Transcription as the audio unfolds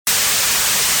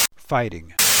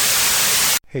fighting,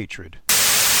 hatred,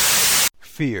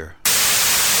 fear.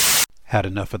 Had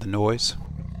enough of the noise?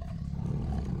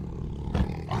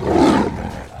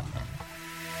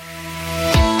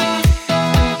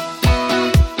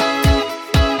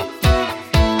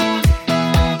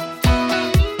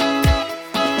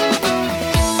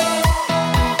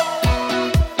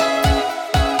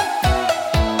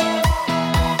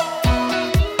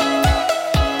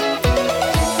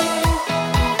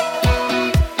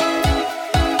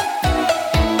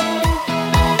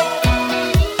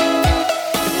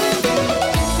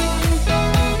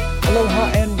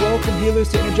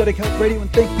 To Energetic Health Radio,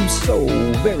 and thank you so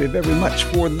very, very much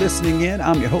for listening in.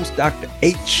 I'm your host, Dr.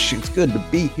 H. It's good to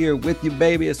be here with you,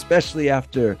 baby, especially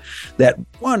after that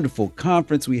wonderful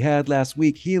conference we had last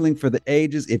week, Healing for the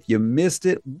Ages. If you missed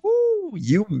it, woo,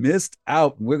 you missed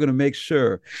out. We're going to make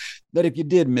sure that if you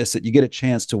did miss it, you get a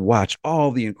chance to watch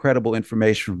all the incredible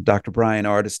information from Dr. Brian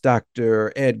Artis,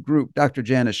 Dr. Ed Group, Dr.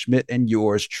 Janice Schmidt, and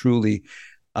yours truly.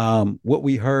 What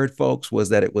we heard, folks, was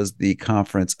that it was the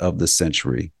conference of the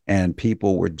century, and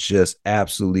people were just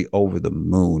absolutely over the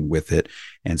moon with it.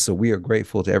 And so we are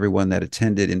grateful to everyone that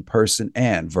attended in person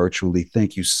and virtually.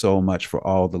 Thank you so much for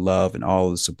all the love and all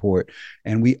the support.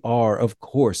 And we are, of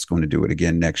course, going to do it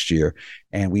again next year.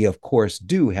 And we, of course,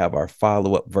 do have our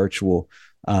follow-up virtual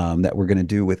that we're going to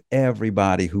do with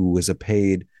everybody who was a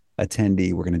paid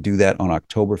attendee. We're going to do that on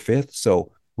October 5th.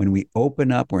 So when we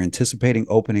open up, we're anticipating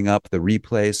opening up the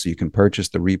replays so you can purchase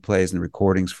the replays and the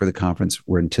recordings for the conference.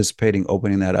 We're anticipating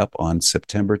opening that up on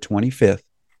September 25th.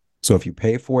 So if you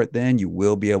pay for it, then you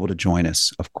will be able to join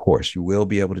us. Of course, you will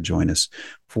be able to join us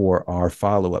for our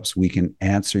follow-ups. We can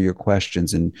answer your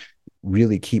questions and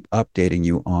really keep updating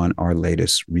you on our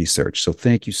latest research. So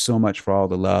thank you so much for all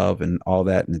the love and all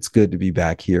that. And it's good to be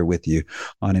back here with you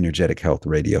on Energetic Health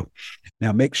Radio.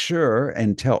 Now, make sure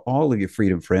and tell all of your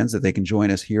Freedom friends that they can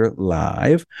join us here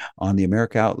live on the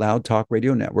America Out Loud Talk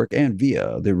Radio Network and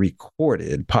via the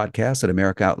recorded podcast at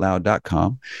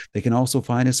americaoutloud.com. They can also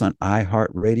find us on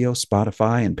iHeartRadio,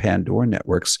 Spotify, and Pandora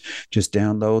networks. Just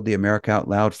download the America Out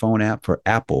Loud phone app for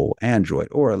Apple, Android,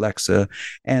 or Alexa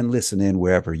and listen in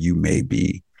wherever you may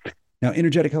be. Now,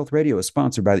 Energetic Health Radio is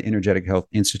sponsored by the Energetic Health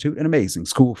Institute, an amazing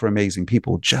school for amazing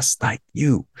people just like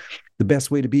you. The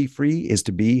best way to be free is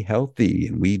to be healthy,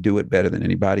 and we do it better than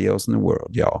anybody else in the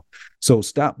world, y'all. So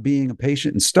stop being a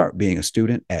patient and start being a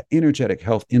student at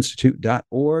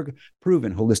energetichealthinstitute.org.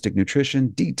 Proven holistic nutrition,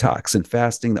 detox and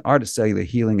fasting, the art of cellular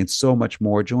healing, and so much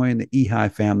more. Join the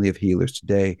EHI family of healers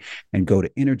today and go to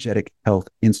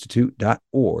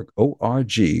energetichealthinstitute.org,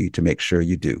 O-R-G, to make sure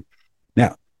you do.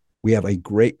 Now, we have a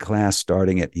great class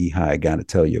starting at EHI I got to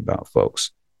tell you about,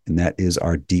 folks. And that is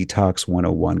our Detox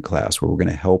 101 class, where we're going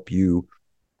to help you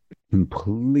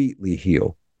completely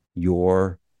heal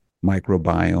your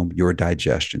microbiome, your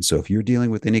digestion. So if you're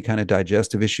dealing with any kind of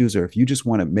digestive issues, or if you just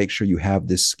want to make sure you have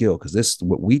this skill, because this,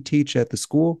 what we teach at the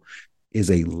school,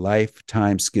 is a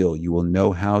lifetime skill. You will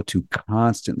know how to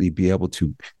constantly be able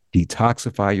to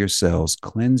detoxify your cells,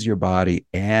 cleanse your body,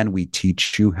 and we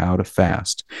teach you how to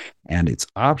fast. And it's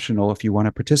optional if you want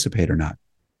to participate or not.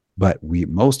 But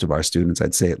most of our students,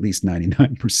 I'd say at least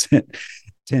 99%,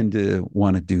 tend to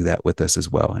want to do that with us as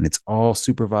well. And it's all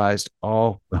supervised,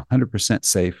 all 100%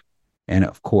 safe, and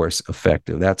of course,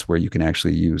 effective. That's where you can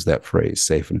actually use that phrase,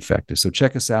 safe and effective. So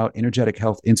check us out,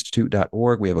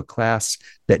 energetichealthinstitute.org. We have a class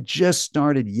that just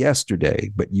started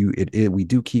yesterday, but we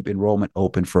do keep enrollment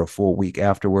open for a full week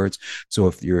afterwards. So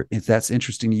if that's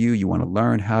interesting to you, you want to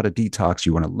learn how to detox,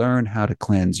 you want to learn how to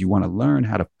cleanse, you want to learn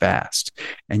how to fast,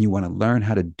 and you want to learn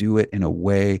how to do it in a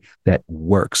way that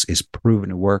works, is proven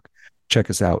to work, check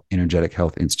us out,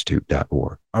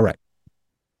 energetichealthinstitute.org. All right.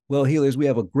 Well, healers, we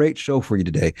have a great show for you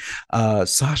today.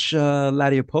 Sasha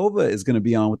Latypova is going to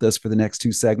be on with us for the next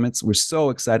two segments. We're so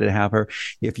excited to have her.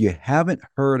 If you haven't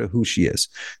heard of who she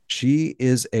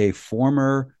is a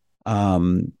former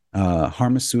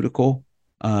pharmaceutical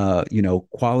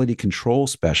quality control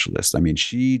specialist. I mean,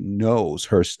 she knows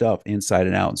her stuff inside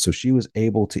and out. And so she was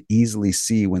able to easily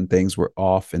see when things were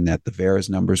off and that the VAERS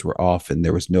numbers were off and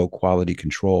there was no quality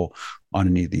control on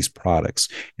any of these products.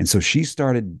 And so she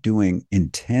started doing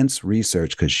intense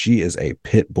research because she is a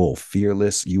pit bull,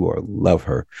 fearless. You will love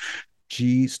her.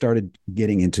 She started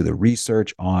getting into the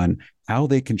research on how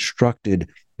they constructed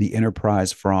the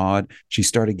enterprise fraud. She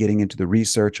started getting into the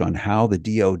research on how the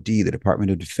DOD, the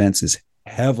Department of Defense, is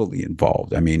heavily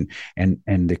involved. I mean, and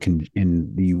in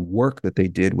the work that they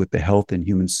did with the Health and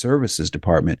Human Services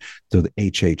Department, so the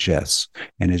HHS.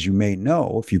 And as you may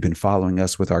know, if you've been following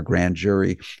us with our grand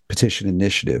jury petition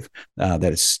initiative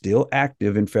that is still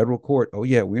active in federal court, oh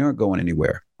yeah, we aren't going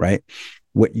anywhere, right?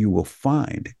 what you will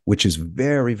find, which is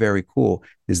very, very cool,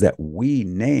 is that we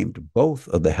named both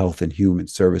of the Health and Human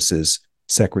Services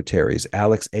secretaries,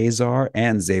 Alex Azar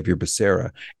and Xavier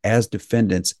Becerra, as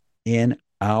defendants in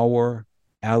our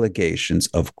allegations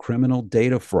of criminal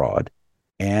data fraud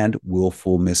and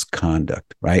willful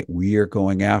misconduct, right? We are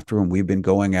going after them. We've been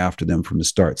going after them from the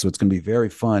start. So it's going to be very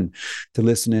fun to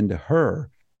listen into her.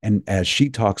 And as she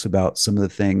talks about some of the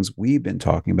things we've been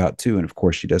talking about too. And of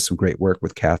course, she does some great work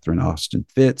with Catherine Austin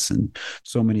Fitts and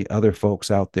so many other folks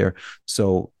out there.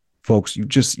 So folks, you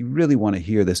really want to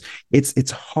hear this.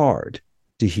 It's hard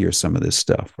to hear some of this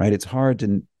stuff, right? It's hard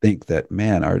to think that,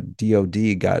 man, our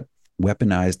DOD got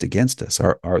weaponized against us.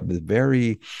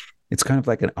 It's kind of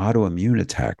like an autoimmune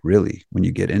attack, really, when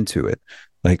you get into it.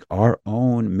 Like our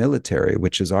own military,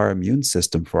 which is our immune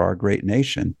system for our great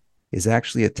nation, is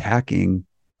actually attacking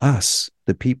us,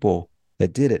 the people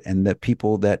that did it, and the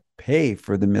people that pay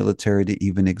for the military to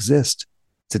even exist.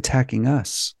 It's attacking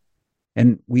us.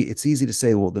 And it's easy to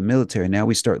say, well, the military, now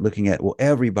we start looking at, well,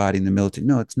 everybody in the military.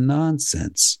 No, it's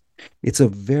nonsense. It's a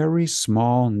very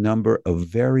small number of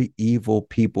very evil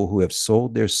people who have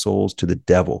sold their souls to the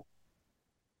devil,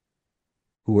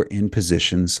 who are in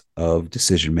positions of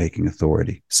decision-making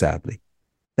authority, sadly.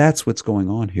 That's what's going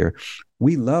on here.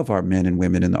 We love our men and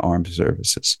women in the armed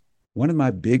services. One of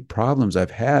my big problems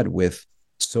I've had with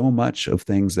so much of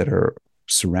things that are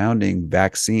surrounding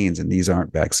vaccines, and these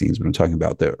aren't vaccines, but I'm talking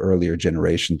about the earlier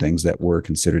generation things that were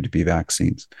considered to be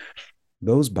vaccines,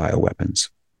 those bioweapons.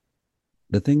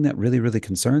 The thing that really, really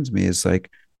concerns me is, like,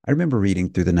 I remember reading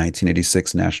through the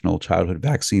 1986 National Childhood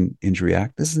Vaccine Injury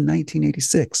Act. This is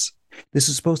 1986. This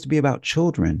is supposed to be about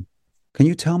children. Can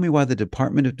you tell me why the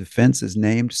Department of Defense is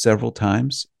named several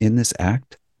times in this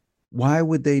act? Why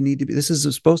would they need to be? This is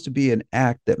supposed to be an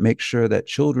act that makes sure that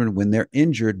children, when they're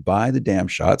injured by the damn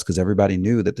shots, because everybody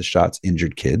knew that the shots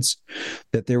injured kids,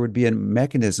 that there would be a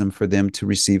mechanism for them to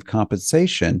receive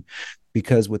compensation,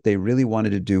 because what they really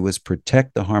wanted to do was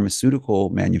protect the pharmaceutical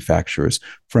manufacturers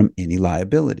from any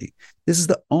liability. This is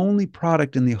the only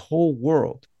product in the whole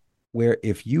world where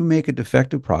if you make a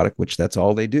defective product, which that's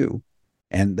all they do,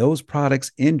 and those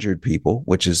products injured people,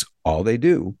 which is all they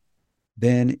do,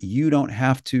 then you don't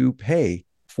have to pay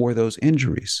for those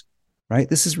injuries, right?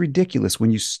 This is ridiculous.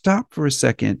 When you stop for a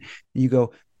second and you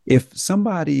go, if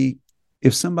somebody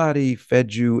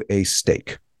fed you a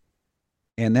steak,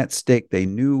 and that steak, they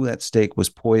knew that steak was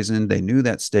poisoned, they knew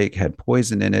that steak had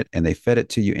poison in it, and they fed it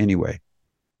to you anyway,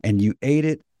 and you ate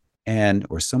it,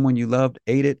 or someone you loved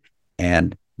ate it,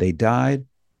 and they died,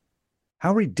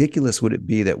 how ridiculous would it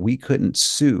be that we couldn't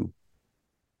sue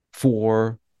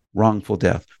for wrongful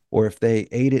death? Or if they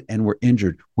ate it and were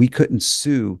injured, we couldn't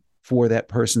sue for that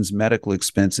person's medical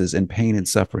expenses and pain and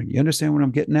suffering. You understand what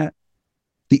I'm getting at?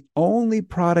 The only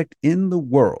product in the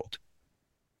world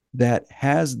that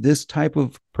has this type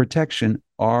of protection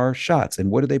are shots. And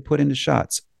what do they put into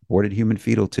shots? Aborted human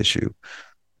fetal tissue,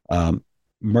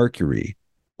 mercury,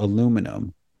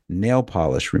 aluminum, nail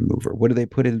polish remover. What do they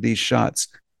put into these shots?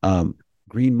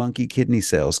 Green monkey kidney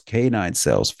cells, canine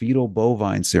cells, fetal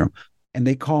bovine serum. And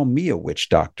they call me a witch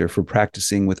doctor for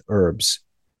practicing with herbs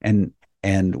and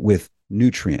with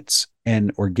nutrients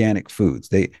and organic foods.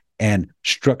 And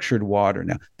structured water.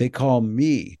 Now they call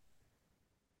me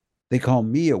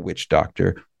a witch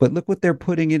doctor, but look what they're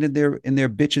putting in their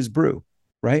bitches brew,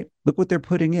 right? Look what they're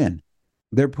putting in.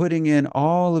 They're putting in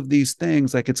all of these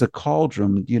things like it's a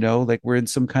cauldron, like we're in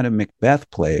some kind of Macbeth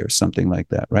play or something like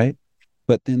that, right?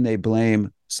 But then they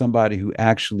blame somebody who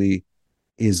actually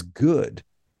is good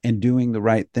and doing the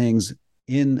right things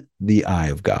in the eye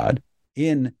of God,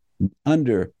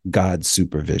 under God's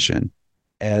supervision,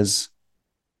 as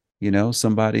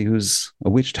somebody who's a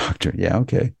witch doctor. Yeah,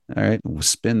 okay. All right. We'll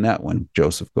spin that one,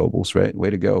 Joseph Goebbels, right? Way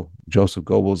to go. Joseph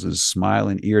Goebbels is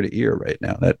smiling ear to ear right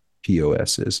now. That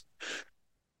POS is.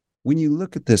 When you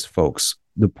look at this, folks,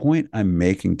 the point I'm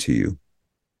making to you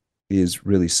is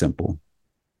really simple.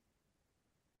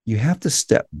 You have to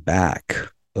step back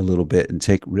a little bit and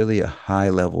take really a high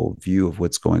level view of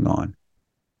what's going on.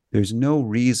 There's no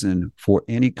reason for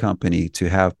any company to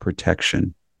have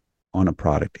protection on a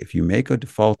product. If you make a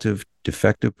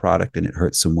defective product and it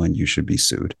hurts someone, you should be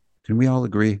sued. Can we all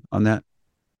agree on that?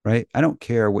 Right? I don't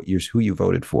care who you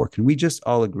voted for. Can we just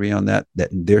all agree on that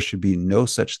there should be no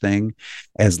such thing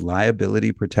as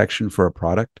liability protection for a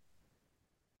product?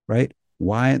 Right?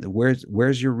 Why?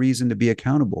 Where's your reason to be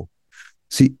accountable?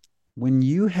 See, when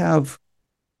you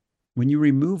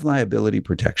remove liability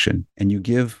protection and you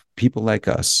give people like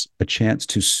us a chance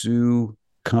to sue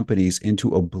companies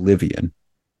into oblivion,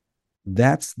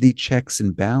 that's the checks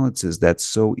and balances that's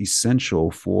so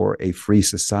essential for a free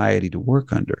society to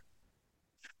work under.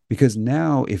 Because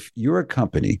now if you're a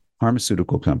company,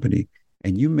 pharmaceutical company,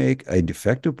 and you make a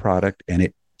defective product and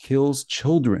it kills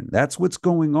children, that's what's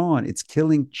going on. It's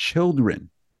killing children.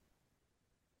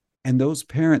 And those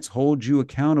parents hold you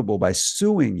accountable by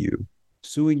suing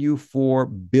you for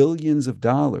billions of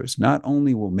dollars. Not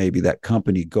only will maybe that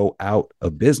company go out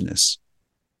of business,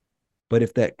 but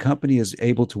if that company is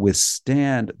able to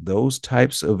withstand those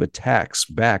types of attacks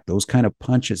back, those kind of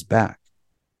punches back,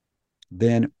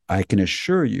 then I can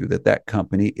assure you that that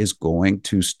company is going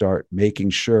to start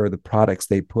making sure the products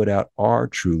they put out are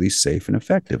truly safe and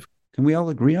effective. Can we all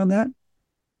agree on that?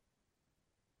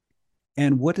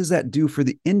 And what does that do for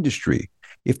the industry?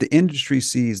 If the industry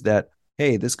sees that,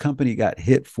 hey, this company got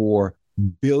hit for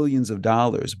billions of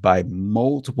dollars by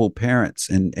multiple parents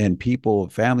and people,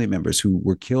 family members who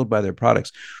were killed by their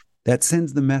products, that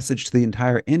sends the message to the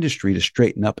entire industry to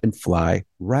straighten up and fly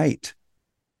right.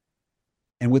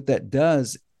 And what that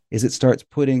does is it starts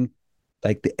putting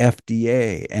like the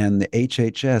FDA and the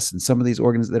HHS and some of these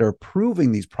organs that are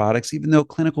approving these products, even though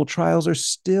clinical trials are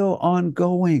still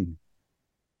ongoing.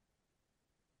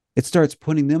 It starts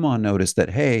putting them on notice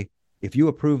that, hey, if you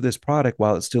approve this product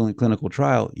while it's still in clinical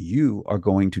trial, you are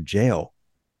going to jail.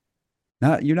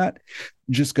 You're not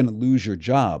just going to lose your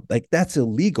job. Like, that's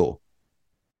illegal.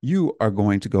 You are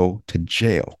going to go to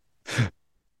jail.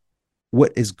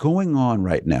 What is going on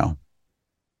right now,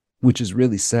 which is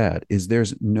really sad, is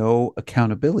there's no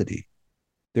accountability.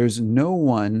 There's no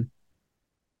one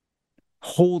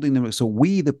holding them. So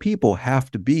we, the people, have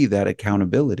to be that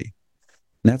accountability.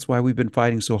 And that's why we've been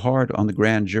fighting so hard on the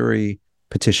grand jury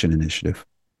petition initiative.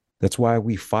 That's why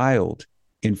we filed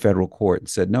in federal court and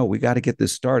said, no, we got to get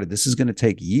this started. This is going to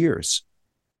take years.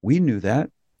 We knew that.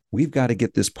 We've got to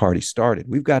get this party started.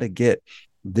 We've got to get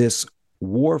this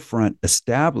war front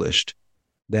established,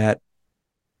 that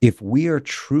if we are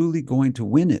truly going to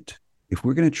win it, if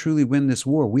we're going to truly win this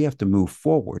war, we have to move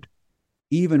forward.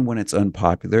 Even when it's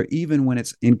unpopular, even when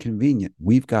it's inconvenient,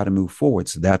 we've got to move forward.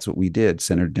 So that's what we did.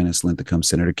 Senator Dennis Linthicum,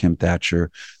 Senator Kim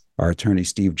Thatcher, our attorney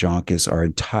Steve Jonkis, our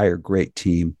entire great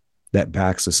team that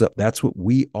backs us up. That's what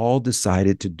we all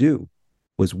decided to do,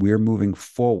 was we're moving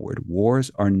forward. Wars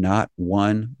are not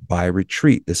won by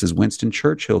retreat. This is Winston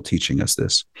Churchill teaching us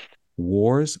this.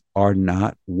 Wars are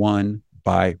not won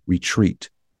by retreat.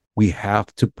 We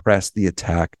have to press the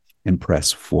attack and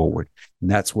press forward.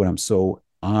 And that's what I'm so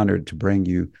honored to bring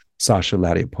you, Sasha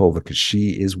Latypova, because she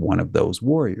is one of those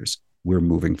warriors. We're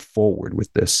moving forward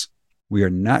with this. We are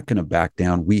not going to back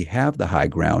down. We have the high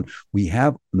ground. We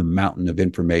have the mountain of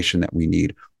information that we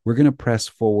need. We're going to press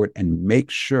forward and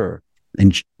make sure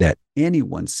that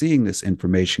anyone seeing this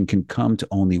information can come to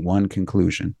only one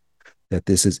conclusion, that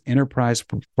this is enterprise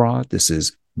for fraud. This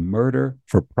is murder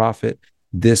for profit.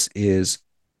 This is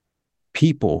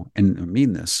people, and I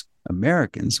mean this,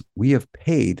 Americans, we have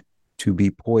paid to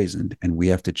be poisoned, and we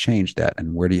have to change that.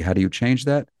 And how do you change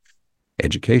that?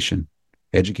 Education,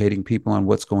 educating people on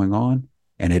what's going on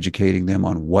and educating them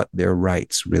on what their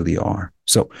rights really are.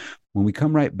 So when we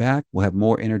come right back, we'll have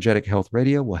more Energetic Health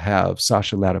Radio. We'll have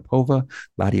Sasha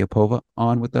Latypova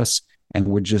on with us. And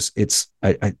we're just,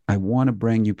 I want to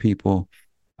bring you people.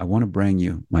 I want to bring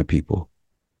you, my people,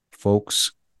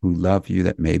 folks who love you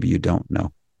that maybe you don't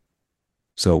know.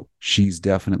 So she's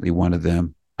definitely one of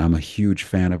them. I'm a huge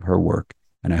fan of her work,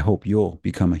 and I hope you'll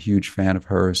become a huge fan of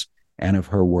hers and of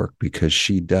her work, because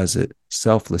she does it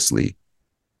selflessly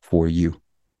for you.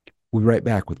 We'll be right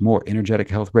back with more Energetic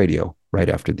Health Radio right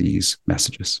after these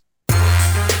messages.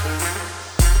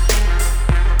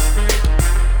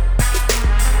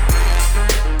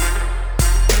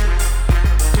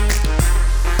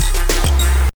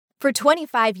 For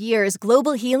 25 years,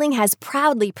 Global Healing has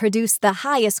proudly produced the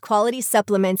highest quality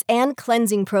supplements and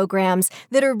cleansing programs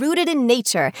that are rooted in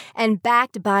nature and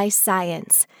backed by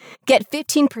science. Get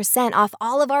 15% off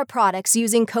all of our products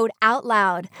using code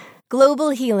OUTLOUD. Global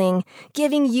Healing,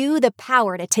 giving you the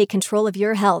power to take control of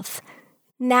your health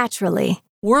naturally.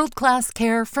 World-class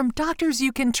care from doctors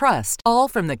you can trust, all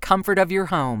from the comfort of your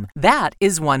home. That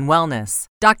is One Wellness.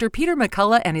 Dr. Peter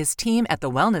McCullough and his team at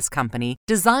The Wellness Company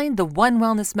designed the One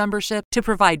Wellness membership to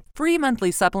provide free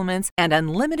monthly supplements and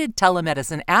unlimited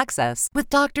telemedicine access with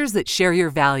doctors that share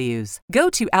your values. Go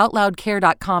to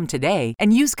OutLoudCare.com today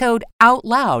and use code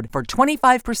OUTLOUD for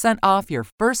 25% off your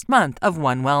first month of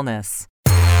One Wellness.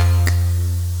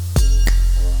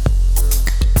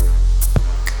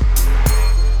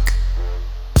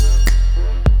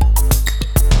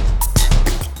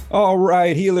 All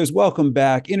right, healers, welcome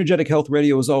back. Energetic Health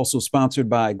Radio is also sponsored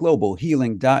by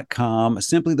globalhealing.com.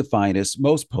 Simply the finest,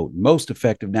 most potent, most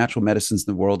effective natural medicines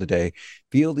in the world today.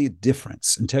 Feel the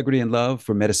difference. Integrity and love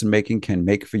for medicine making can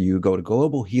make for you. Go to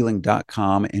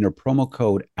globalhealing.com, enter promo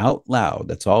code OUTLOUD.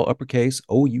 That's all uppercase,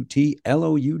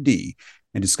 OUTLOUD,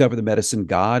 and discover the medicine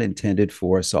God intended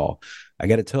for us all. I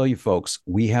got to tell you, folks,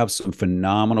 we have some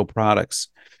phenomenal products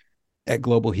at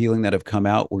Global Healing that have come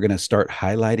out. We're going to start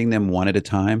highlighting them one at a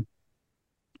time.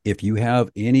 If you have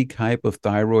any type of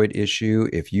thyroid issue,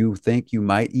 if you think you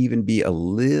might even be a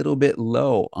little bit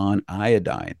low on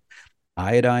iodine,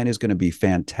 iodine is going to be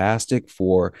fantastic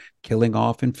for killing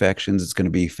off infections. It's going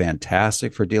to be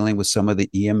fantastic for dealing with some of the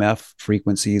EMF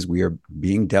frequencies we are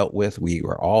being dealt with. We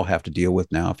all have to deal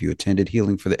with now. If you attended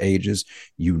Healing for the Ages,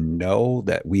 you know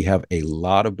that we have a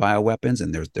lot of bioweapons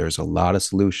and there's a lot of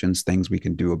solutions, things we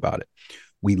can do about it.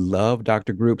 We love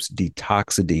Dr. Group's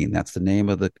Detoxidine. That's the name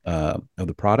of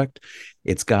the product.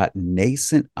 It's got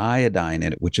nascent iodine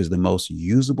in it, which is the most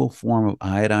usable form of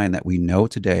iodine that we know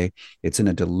today. It's in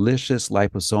a delicious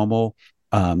liposomal,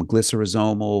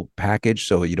 glycerisomal package,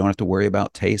 so you don't have to worry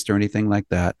about taste or anything like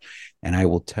that. And I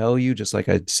will tell you, just like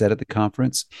I said at the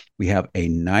conference, we have a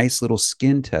nice little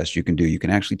skin test you can do. You can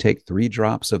actually take 3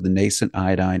 drops of the nascent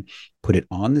iodine, put it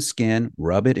on the skin,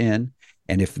 rub it in.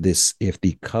 And if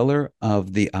the color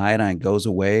of the iodine goes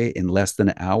away in less than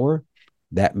an hour,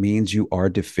 that means you are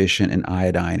deficient in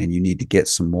iodine and you need to get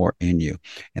some more in you.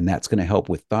 And that's going to help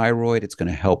with thyroid. It's going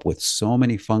to help with so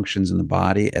many functions in the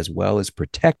body, as well as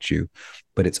protect you.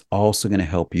 But it's also going to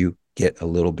help you get a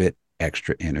little bit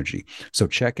extra energy. So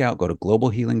go to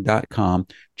globalhealing.com,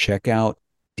 check out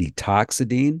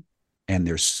Detoxidine. And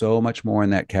there's so much more in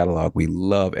that catalog. We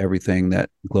love everything that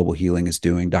Global Healing is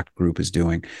doing, Dr. Group is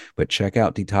doing. But check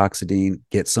out Detoxidine,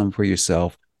 get some for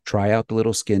yourself, try out the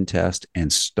little skin test,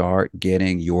 and start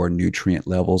getting your nutrient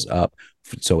levels up.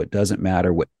 So it doesn't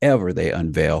matter whatever they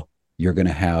unveil, you're going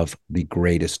to have the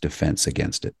greatest defense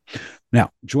against it. Now,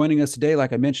 joining us today,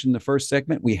 like I mentioned in the first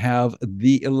segment, we have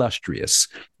the illustrious,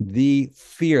 the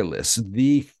fearless,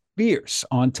 the fierce,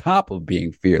 on top of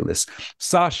being fearless,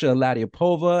 Sasha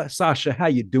Latypova. Sasha, how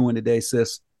you doing today,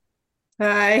 sis?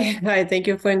 Hi. Thank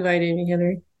you for inviting me,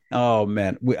 Hillary. Oh,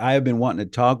 man. I have been wanting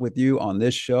to talk with you on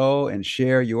this show and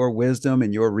share your wisdom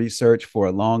and your research for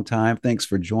a long time. Thanks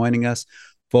for joining us.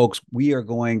 Folks, we are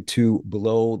going to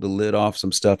blow the lid off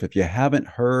some stuff. If you haven't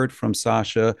heard from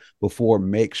Sasha before,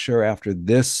 make sure after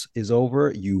this is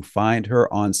over, you find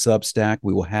her on Substack.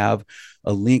 We will have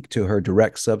a link to her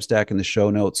direct Substack in the show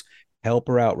notes. Help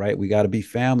her out, right? We got to be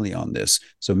family on this.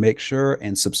 So make sure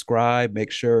and subscribe,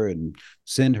 make sure and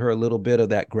send her a little bit of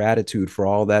that gratitude for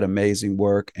all that amazing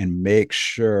work, and make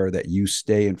sure that you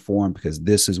stay informed, because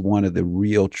this is one of the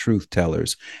real truth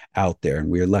tellers out there. And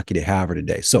we're lucky to have her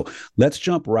today. So let's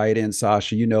jump right in,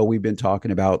 Sasha. You know, we've been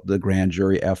talking about the grand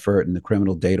jury effort and the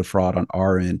criminal data fraud on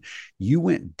our end. You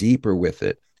went deeper with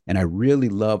it, and I really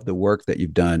love the work that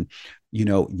you've done. You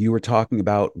know, you were talking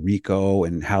about RICO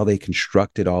and how they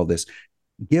constructed all this.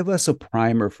 Give us a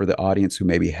primer for the audience who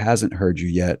maybe hasn't heard you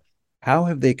yet. How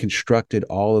have they constructed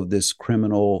all of this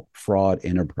criminal fraud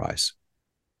enterprise?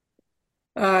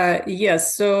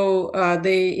 Yes. So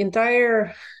the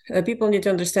entire people need to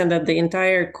understand that the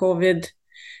entire COVID,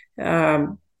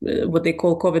 what they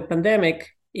call COVID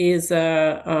pandemic, is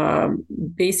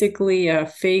basically a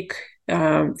fake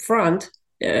front.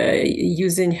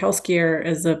 Using healthcare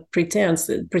as a pretense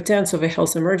of a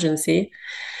health emergency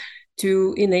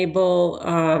to enable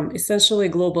essentially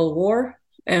global war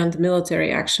and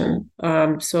military action.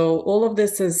 So all of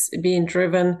this is being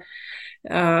driven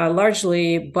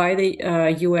largely by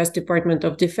the U.S. Department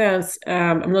of Defense.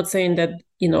 I'm not saying that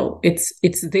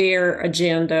it's their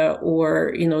agenda,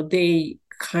 or they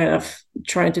kind of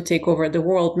trying to take over the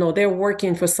world. No, they're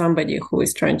working for somebody who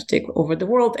is trying to take over the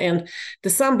world, and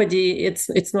the somebody,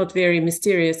 it's not very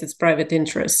mysterious. It's private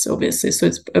interests, obviously. So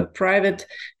it's private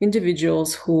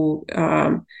individuals who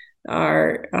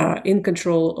are in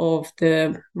control of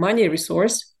the money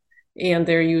resource, and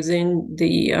they're using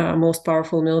the most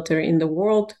powerful military in the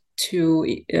world to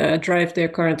drive their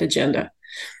current agenda.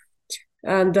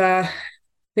 And they're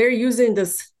using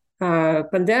this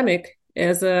pandemic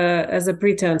as a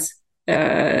pretense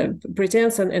and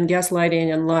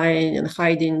gaslighting and lying and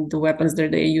hiding the weapons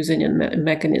that they're using and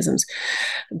mechanisms.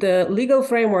 The legal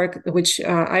framework, which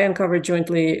I uncovered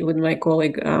jointly with my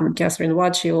colleague Catherine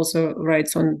Watt, she also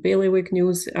writes on Bailiwick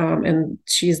News, and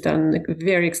she's done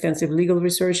very extensive legal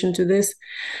research into this.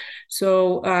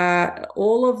 So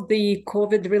all of the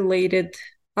COVID-related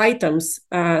items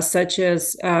such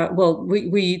as,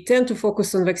 we tend to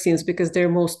focus on vaccines because they're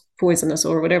most poisonous,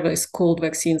 or whatever is called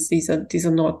vaccines. These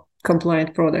are not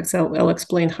compliant products. I'll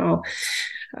explain how.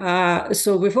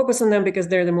 So we focus on them because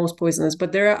they're the most poisonous,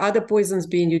 but there are other poisons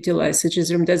being utilized, such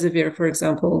as remdesivir, for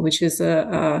example, which is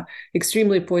a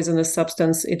extremely poisonous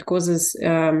substance. It causes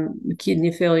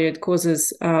kidney failure. It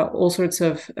causes all sorts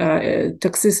of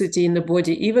toxicity in the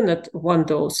body, even at one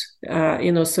dose.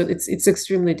 So it's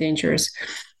extremely dangerous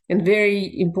and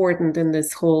very important in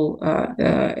this whole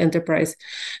enterprise.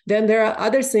 Then there are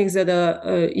other things that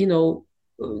are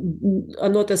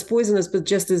not as poisonous, but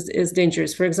just as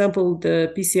dangerous. For example,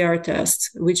 the PCR tests,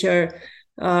 which are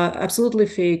absolutely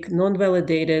fake,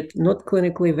 non-validated, not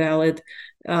clinically valid,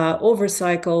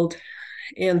 overcycled,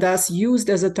 and thus used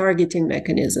as a targeting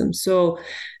mechanism. So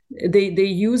they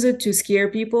use it to scare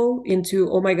people into,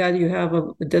 oh my God, you have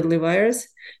a deadly virus,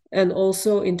 and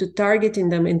also into targeting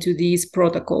them into these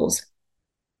protocols.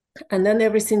 And then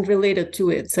everything related to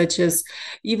it, such as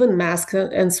even masks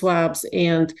and swabs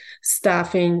and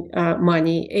staffing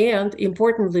money. And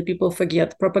importantly, people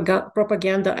forget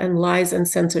propaganda and lies and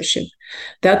censorship.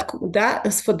 That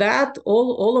is for that,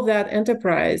 all of that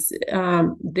enterprise,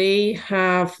 they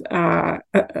have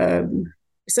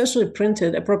essentially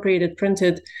appropriated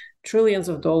trillions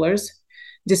of dollars,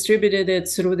 distributed it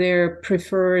through their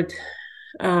preferred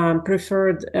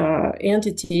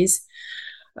entities,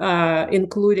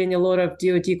 including a lot of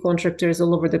DOD contractors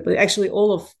all over the place. Actually,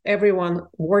 everyone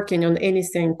working on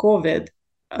anything COVID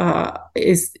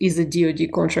is a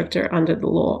DOD contractor under the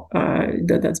law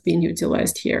that's being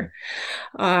utilized here.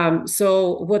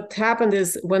 So what happened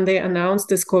is, when they announced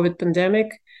this COVID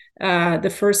pandemic,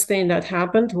 the first thing that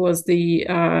happened was the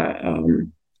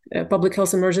Public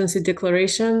Health Emergency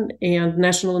Declaration and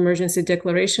National Emergency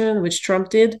Declaration, which Trump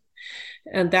did.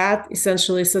 And that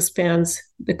essentially suspends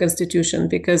the Constitution,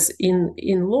 because in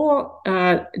law,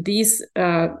 these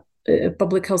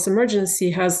public health emergency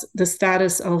has the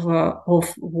status of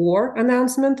war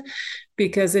announcement,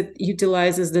 because it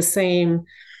utilizes the same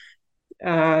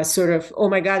sort of, oh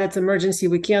my God, it's emergency,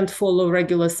 we can't follow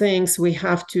regular things, we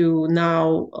have to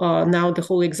now the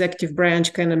whole executive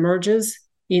branch kind of merges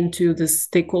into this,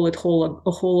 they call it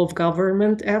a whole of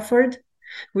government effort,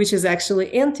 which is actually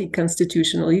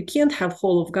anti-constitutional. You can't have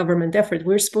whole of government effort.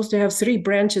 We're supposed to have three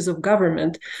branches of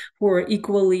government who are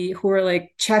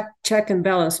like check and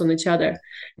balance on each other,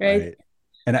 right?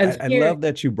 And I love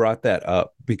that you brought that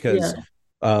up, because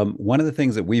one of the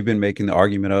things that we've been making the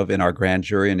argument of in our grand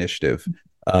jury initiative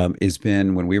has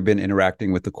been, when we've been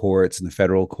interacting with the courts and the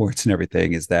federal courts and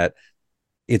everything, is that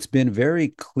it's been very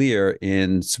clear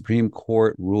in Supreme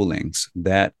Court rulings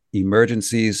that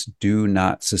emergencies do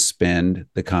not suspend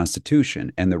the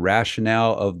Constitution. And the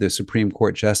rationale of the Supreme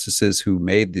Court justices who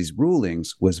made these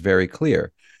rulings was very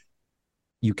clear.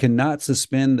 You cannot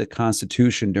suspend the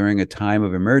Constitution during a time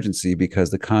of emergency, because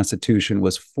the Constitution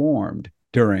was formed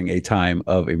during a time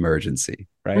of emergency,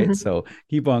 right? Mm-hmm. So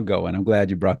keep on going. I'm glad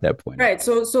you brought that point right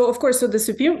up. So of course, so the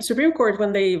Supreme Court,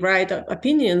 when they write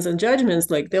opinions and judgments,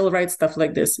 like, they'll write stuff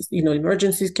like this,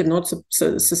 emergencies cannot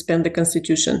suspend the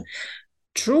Constitution.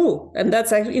 True. And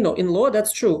that's actually, in law,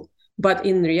 that's true. But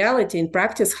in reality, in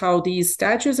practice, how these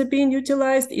statutes are being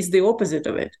utilized is the opposite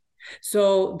of it.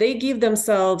 So they give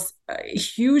themselves a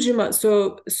huge amount.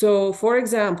 So for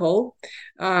example,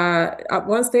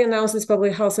 once they announce this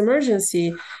public health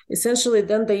emergency, essentially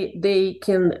then they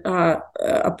can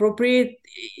appropriate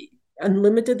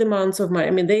unlimited amounts of money.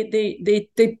 I mean,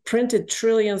 they printed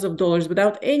trillions of dollars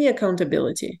without any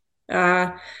accountability.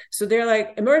 So they're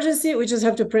like, emergency, we just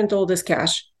have to print all this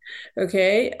cash.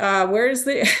 Okay, where is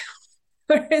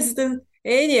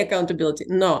any accountability?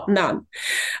 No, none.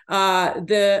 Then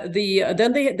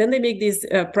they make these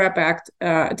PrEP Act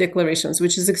declarations,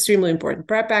 which is extremely important.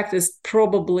 PrEP Act is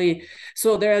probably,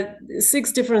 so there are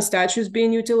 6 different statutes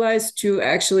being utilized to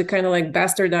actually kind of like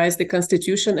bastardize the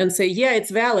Constitution and say, yeah, it's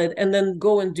valid, and then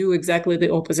go and do exactly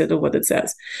the opposite of what it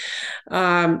says,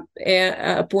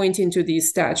 pointing to these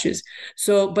statutes.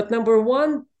 So, but number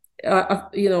one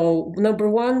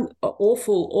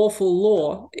awful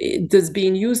law that's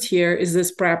being used here is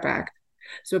this PrEP Act.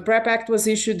 So PrEP Act was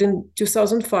issued in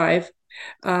 2005,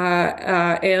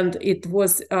 and it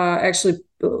was actually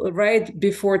right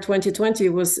before 2020.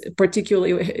 Was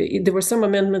particularly, there were some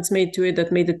amendments made to it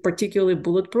that made it particularly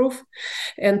bulletproof.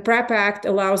 And PrEP Act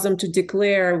allows them to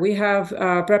declare, we have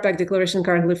PrEP Act declaration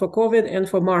currently for COVID and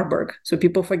for Marburg. So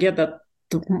people forget that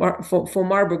for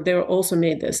Marburg, they also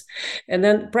made this. And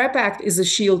then PrEP Act is a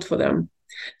shield for them.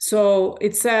 So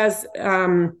it says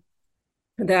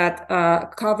that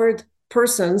covered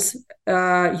persons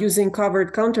using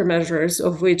covered countermeasures,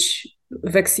 of which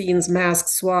vaccines,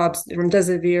 masks, swabs,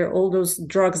 remdesivir, all those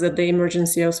drugs that the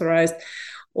emergency authorized,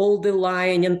 all the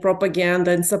lying and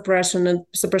propaganda and suppression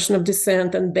of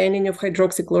dissent and banning of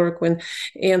hydroxychloroquine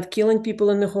and killing people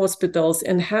in the hospitals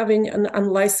and having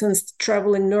unlicensed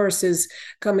traveling nurses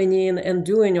coming in and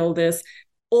doing all this,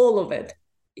 all of it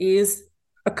is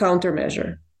a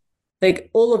countermeasure. Like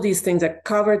all of these things are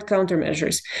covered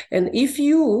countermeasures. And if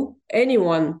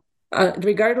anyone,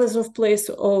 regardless of place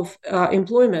of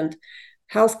employment,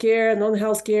 healthcare,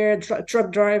 non-healthcare,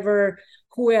 truck driver,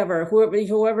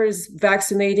 whoever is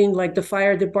vaccinating, like the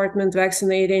fire department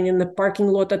vaccinating and the parking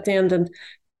lot attendant,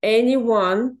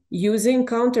 anyone using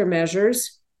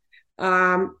countermeasures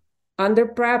under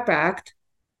PrEP Act,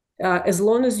 as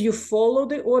long as you follow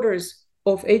the orders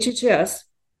of HHS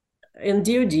and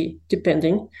DOD,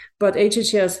 depending, but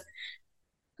HHS,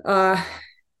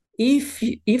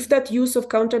 if that use of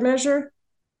countermeasure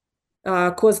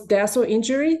caused death or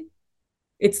injury,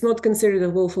 it's not considered a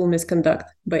willful misconduct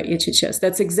by HHS.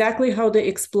 That's exactly how they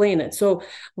explain it. So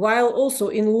while also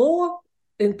in law,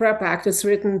 in PrEP Act, it's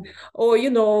written,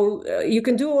 you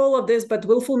can do all of this, but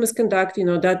willful misconduct,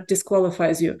 that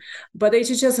disqualifies you. But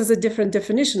HHS has a different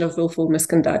definition of willful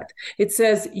misconduct. It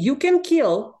says you can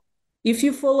kill if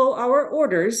you follow our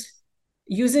orders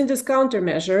using this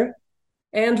countermeasure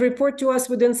and report to us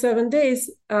within 7 days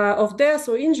of death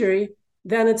or injury,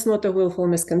 then it's not a willful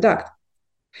misconduct.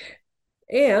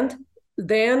 And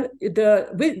then the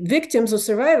victims or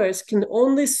survivors can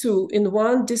only sue in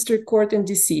one district court in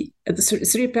DC, at the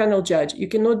 3-panel judge. You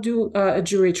cannot do a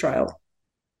jury trial.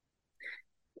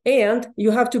 And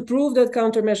you have to prove that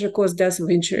countermeasure caused death or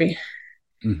injury.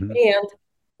 Mm-hmm. And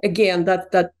again,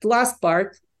 that last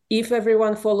part, if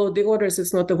everyone followed the orders,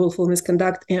 it's not a willful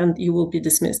misconduct and you will be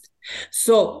dismissed.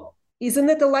 So isn't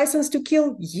it a license to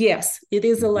kill? Yes, it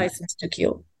is a license to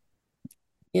kill.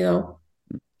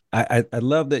 I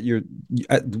love that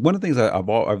one of the things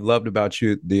I've loved about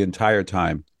you the entire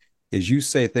time is you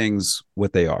say things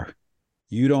what they are.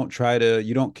 You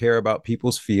don't care about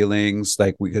people's feelings,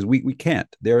 because we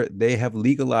can't. They have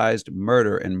legalized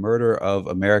murder and murder of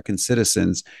American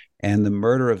citizens and the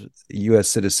murder of U.S.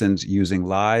 citizens using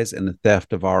lies and the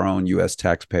theft of our own U.S.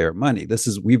 taxpayer money.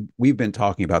 We've been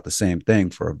talking about the same thing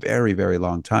for a very, very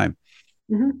long time.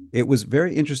 Mm-hmm. It was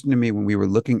very interesting to me when we were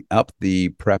looking up the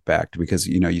PrEP Act, because,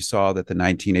 you saw that the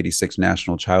 1986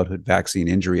 National Childhood Vaccine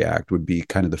Injury Act would be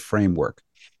kind of the framework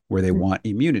where they want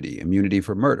immunity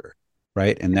for murder,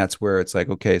 right? And that's where it's like,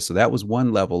 okay, so that was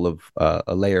one level of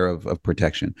a layer of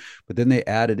protection. But then they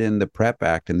added in the PrEP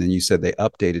Act, and then you said they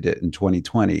updated it in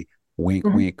 2020, wink,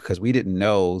 wink, because we didn't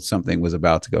know something was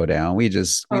about to go down. We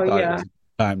thought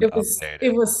it was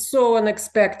it was so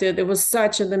unexpected. It was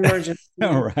such an emergency.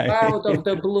 Right. Out of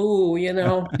the blue,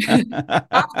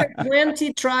 After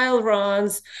 20 trial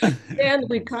runs, then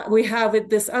we have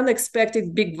this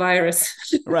unexpected big virus.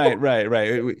 Right.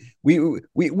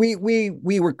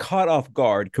 We were caught off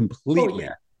guard completely.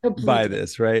 By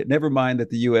this, right? Never mind that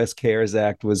the U.S. CARES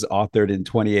Act was authored in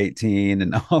 2018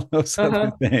 and all those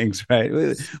other things, right?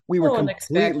 We were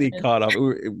completely caught off.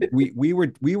 We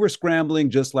were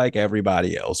scrambling just like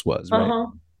everybody else was, right?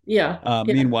 Yeah.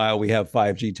 Meanwhile, we have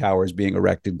 5G towers being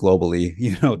erected globally,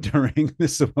 during the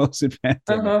supposed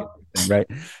pandemic, right?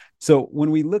 So when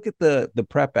we look at the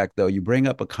PrEP Act, though, you bring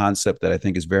up a concept that I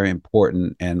think is very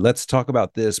important. And let's talk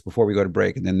about this before we go to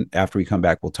break. And then after we come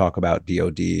back, we'll talk about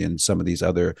DOD and some of these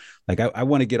other, I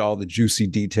want to get all the juicy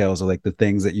details of the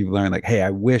things that you've learned. Hey,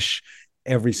 I wish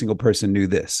every single person knew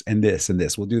this and this and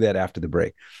this. We'll do that after the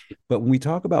break. But when we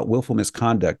talk about willful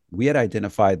misconduct, we had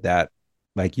identified that,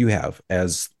 like you have,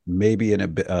 as maybe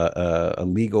a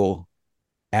legal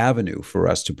avenue for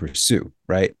us to pursue,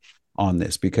 right, on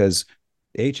this, because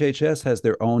HHS has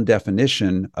their own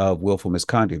definition of willful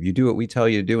misconduct. If you do what we tell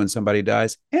you to do and somebody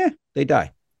dies, they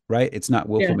die, right? It's not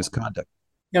willful misconduct.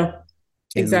 No,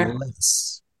 exactly.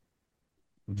 Unless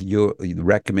the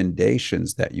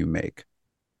recommendations that you make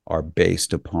are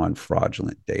based upon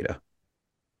fraudulent data.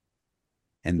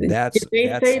 And Did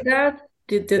they say that?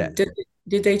 Did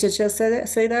HHS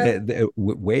say that?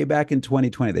 Way back in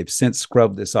 2020, they've since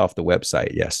scrubbed this off the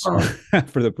website, yes,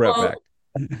 for the PrEP Act.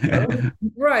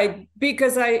 Right,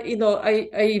 because I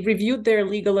reviewed their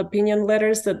legal opinion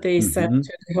letters that they sent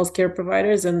to the healthcare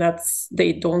providers, and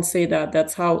they don't say that.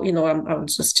 That's how I'll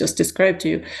just describe to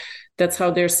you. That's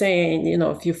how they're saying,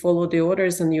 if you follow the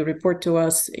orders and you report to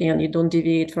us and you don't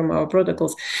deviate from our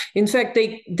protocols. In fact,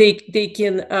 they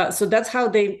can. So that's how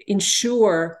they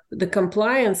ensure the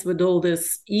compliance with all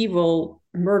this evil,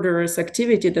 murderous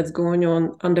activity that's going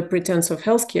on under pretense of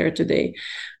healthcare today,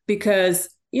 because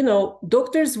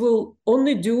doctors will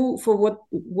only do for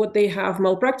what they have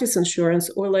malpractice insurance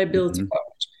or liability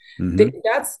coverage.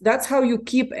 That's how you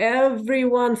keep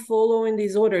everyone following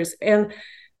these orders. And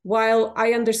while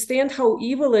I understand how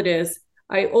evil it is,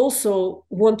 I also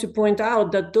want to point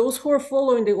out that those who are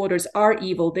following the orders are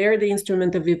evil. They're the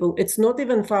instrument of evil. It's not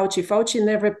even Fauci. Fauci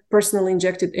never personally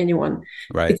injected anyone.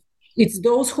 Right. It's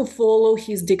those who follow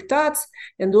his diktats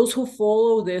and those who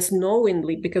follow this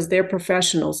knowingly, because they're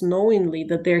professionals, knowingly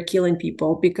that they're killing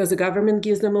people because the government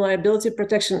gives them liability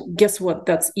protection. Guess what?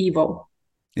 That's evil.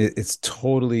 It's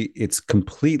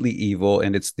completely evil.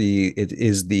 And it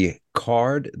is the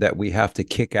card that we have to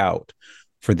kick out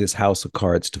for this house of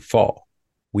cards to fall.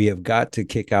 We have got to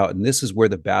kick out, and this is where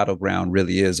the battleground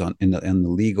really is in the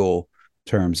legal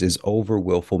terms, is over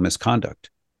willful misconduct.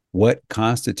 What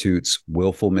constitutes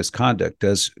willful misconduct?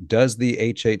 Does the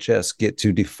HHS get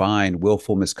to define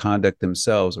willful misconduct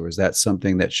themselves, or is that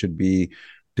something that should be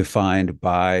defined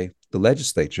by the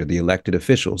legislature, the elected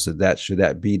officials? Should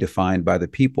that be defined by the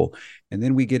people? And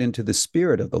then we get into the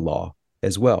spirit of the law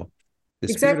as well. The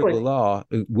spirit of the law,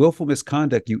 willful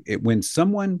misconduct.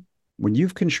 When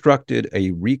you've constructed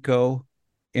a RICO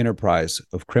enterprise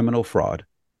of criminal fraud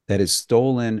that has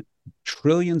stolen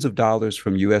trillions of dollars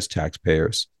from U.S.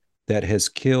 taxpayers, that has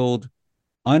killed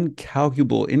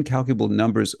incalculable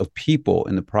numbers of people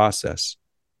in the process,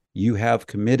 you have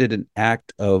committed an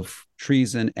act of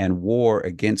treason and war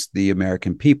against the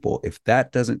American people. If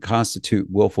that doesn't constitute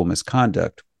willful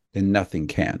misconduct, then nothing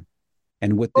can.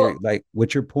 And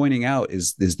what you're pointing out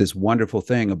is this wonderful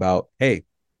thing about, hey,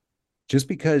 just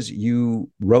because you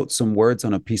wrote some words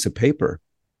on a piece of paper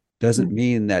doesn't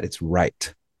mean that it's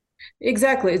right.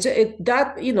 Exactly.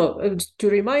 To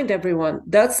remind everyone,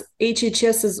 that's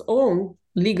HHS's own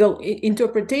legal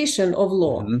interpretation of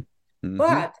law.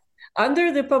 But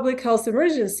under the public health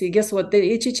emergency, guess what?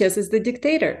 The HHS is the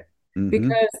dictator.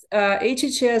 Because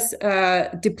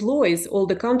HHS deploys all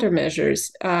the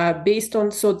countermeasures based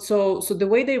on, so the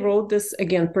way they wrote this,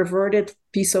 again, perverted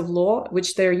piece of law,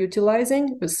 which they're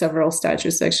utilizing with several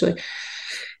statutes actually,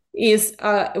 is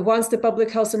once the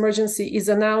public health emergency is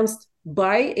announced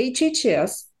by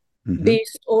HHS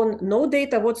based on no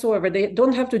data whatsoever, they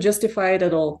don't have to justify it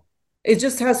at all. It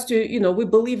just has to, we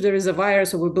believe there is a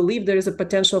virus, or we believe there is a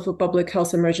potential for public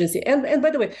health emergency. And by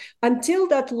the way, until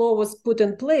that law was put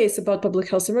in place about public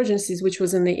health emergencies, which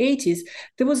was in the 80s,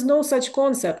 there was no such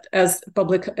concept as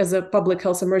a public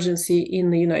health emergency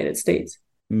in the United States.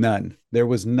 None. There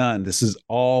was none. This is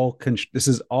all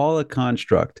a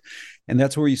construct. And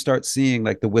that's where you start seeing,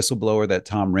 like, the whistleblower that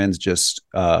Tom Renz just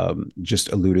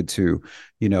alluded to,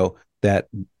 that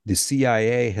the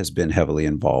CIA has been heavily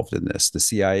involved in this. The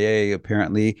CIA,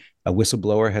 apparently, a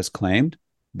whistleblower has claimed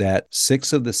that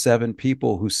 6 of the 7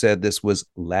 people who said this was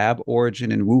lab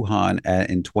origin in Wuhan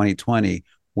in 2020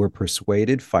 were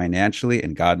persuaded financially,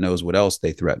 and God knows what else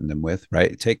they threatened them with,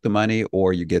 right? Take the money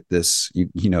or you get this,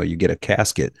 you get a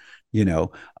casket,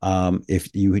 if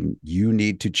you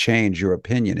need to change your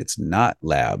opinion. It's not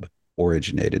lab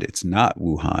originated. It's not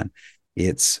Wuhan.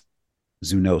 It's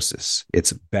zoonosis.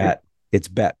 It's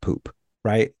bat poop,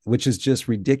 right? Which is just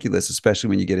ridiculous, especially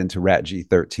when you get into rat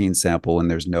G13 sample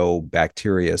and there's no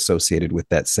bacteria associated with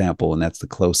that sample. And that's the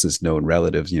closest known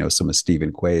relatives, some of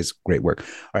Stephen Quay's great work.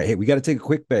 All right. Hey, we got to take a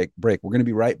quick break. We're going to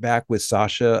be right back with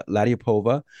Sasha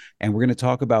Latypova. And we're going to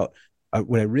talk about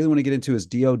what I really want to get into is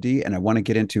DOD. And I want to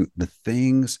get into the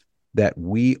things that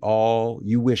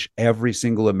you wish every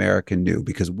single American knew,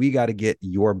 because we got to get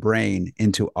your brain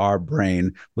into our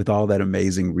brain with all that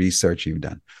amazing research you've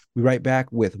done. We'll be right back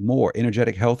with more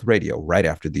Energetic Health Radio right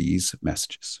after these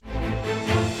messages.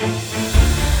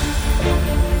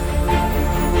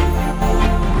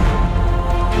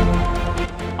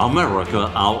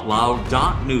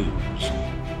 AmericaOutloud.news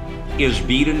is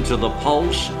beaten to the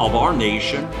pulse of our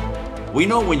nation. We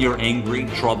know when you're angry,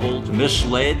 troubled,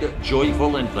 misled,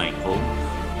 joyful, and thankful.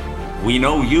 We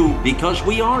know you because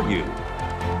we are you.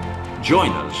 Join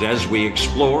us as we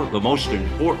explore the most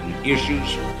important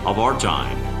issues of our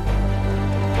time.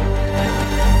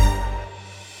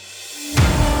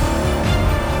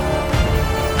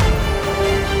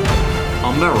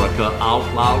 America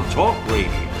Out Loud Talk Radio.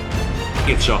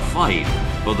 It's a fight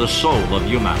for the soul of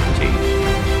humanity.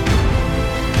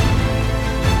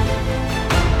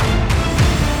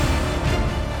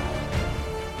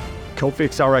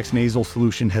 Cofix RX Nasal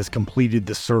Solution has completed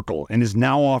the circle and is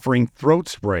now offering throat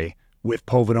spray with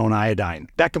povidone iodine.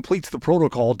 That completes the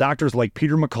protocol doctors like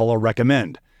Peter McCullough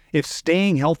recommend. If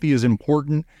staying healthy is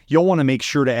important, you'll want to make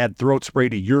sure to add throat spray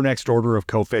to your next order of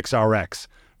Cofix RX.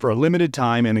 For a limited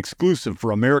time and exclusive for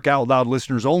America Out Loud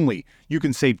listeners only, you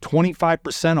can save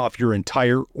 25% off your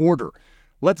entire order.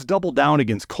 Let's double down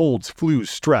against colds, flus,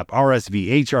 strep,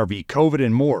 RSV, HRV, COVID,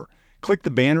 and more. Click the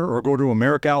banner or go to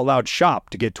America Out Loud shop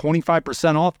to get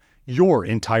 25% off your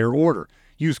entire order.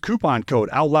 Use coupon code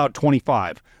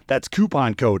OUTLOUD25. That's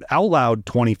coupon code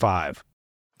OUTLOUD25.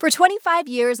 For 25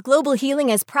 years, Global Healing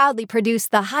has proudly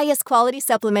produced the highest quality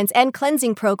supplements and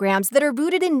cleansing programs that are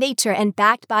rooted in nature and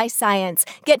backed by science.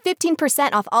 Get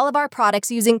 15% off all of our products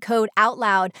using code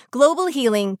OUTLOUD. Global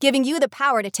Healing, giving you the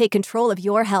power to take control of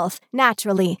your health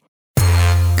naturally.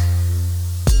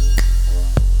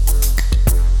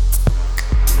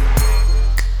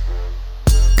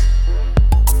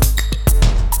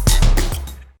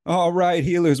 All right,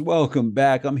 healers, welcome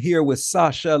back. I'm here with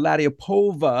Sasha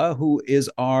Latypova, who is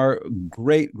our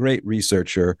great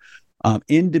researcher,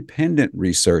 independent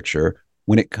researcher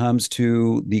when it comes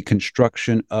to the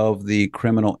construction of the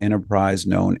criminal enterprise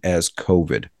known as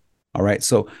COVID. All right,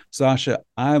 so Sasha,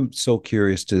 I'm so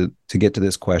curious to get to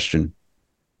this question.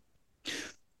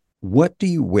 What do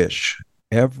you wish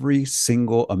every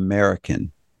single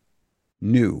American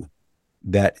knew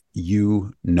that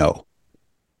you know?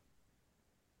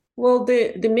 Well,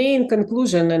 the main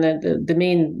conclusion and the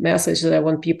main message that I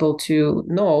want people to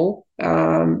know,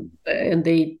 and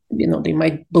they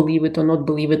might believe it or not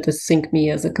believe it, to think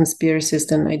me as a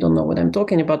conspiracist, and I don't know what I'm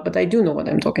talking about, but I do know what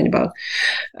I'm talking about.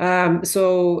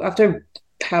 So after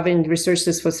having researched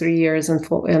this for 3 years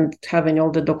and having all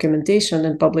the documentation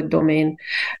in public domain,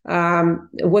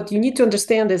 what you need to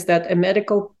understand is that a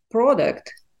medical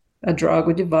product, a drug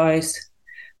or device,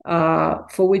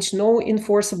 for which no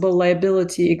enforceable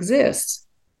liability exists,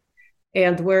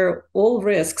 and where all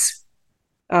risks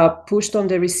are pushed on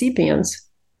the recipients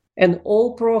and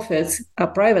all profits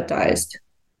are privatized,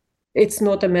 it's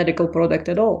not a medical product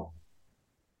at all.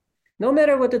 No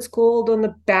matter what it's called on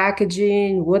the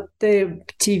packaging, what the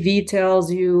TV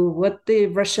tells you, what the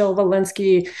Rochelle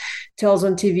Walensky tells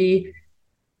on TV,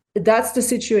 that's the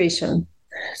situation.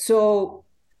 So,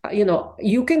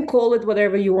 you can call it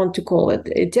whatever you want to call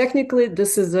it. Technically,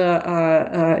 this is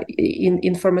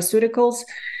in pharmaceuticals.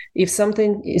 If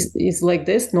something is like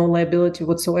this, no liability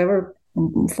whatsoever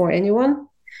for anyone,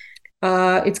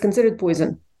 it's considered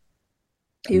poison.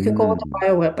 You can call it a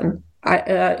bioweapon.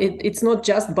 It's not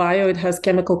just bio; it has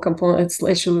chemical components. It's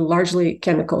actually largely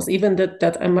chemicals. Even that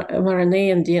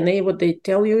mRNA and DNA, what they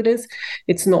tell you it is,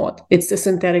 it's not. It's a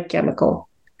synthetic chemical.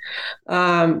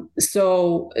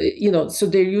 So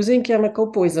they're using chemical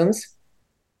poisons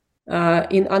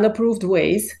in unapproved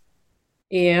ways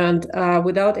and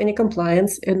without any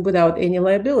compliance and without any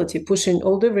liability, pushing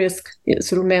all the risk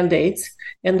through mandates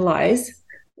and lies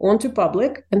onto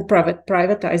public and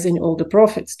privatizing all the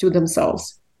profits to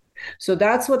themselves. So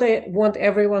that's what I want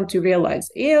everyone to realize.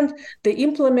 And the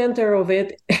implementer of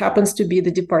it happens to be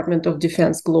the Department of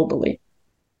Defense globally.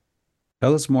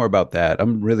 Tell us more about that.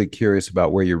 I'm really curious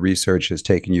about where your research has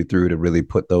taken you through to really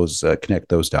put those, connect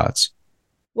those dots.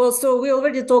 Well, so we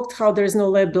already talked how there's no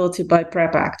liability by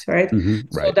PrEP Act, right?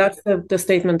 Mm-hmm, right. So that's the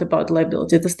statement about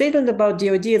liability. The statement about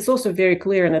DOD, it's also very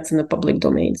clear, and it's in the public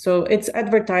domain. So it's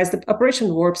advertised.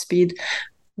 Operation Warp Speed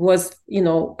was,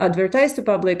 advertised to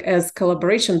public as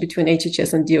collaboration between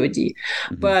HHS and DOD.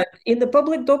 Mm-hmm. But in the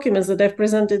public documents that I've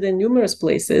presented in numerous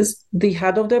places, the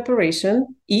head of the operation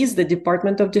is the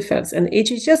Department of Defense, and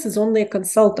HHS is only a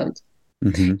consultant.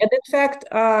 Mm-hmm. And in fact,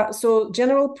 so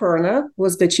General Perna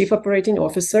was the chief operating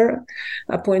officer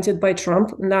appointed by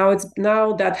Trump. Now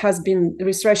that has been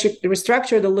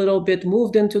restructured a little bit,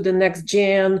 moved into the next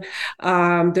gen.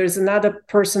 There's another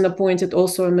person appointed,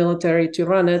 also a military, to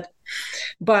run it.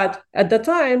 But at the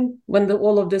time when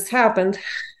all of this happened,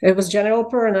 it was General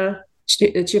Perna,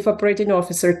 chief operating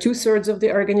officer. 2/3 of the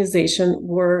organization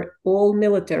were all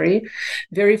military.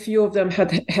 Very few of them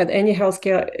had any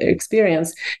healthcare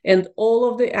experience. And all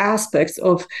of the aspects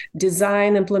of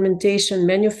design, implementation,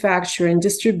 manufacturing,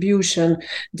 distribution,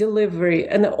 delivery,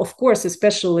 and of course,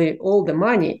 especially all the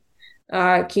money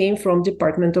came from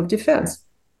Department of Defense.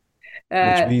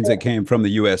 Which means it came from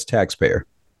the U.S. taxpayer.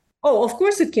 Oh, of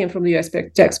course it came from the U.S.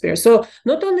 taxpayer. So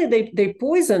not only they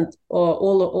poisoned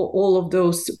all of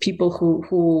those people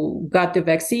who got the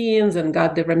vaccines and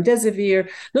got the remdesivir,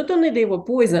 not only they were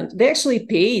poisoned, they actually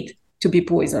paid to be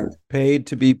poisoned. Paid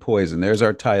to be poisoned. There's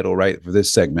our title, right, for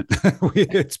this segment.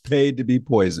 It's paid to be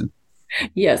poisoned.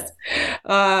 Yes.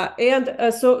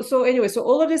 So anyway, so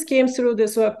all of this came through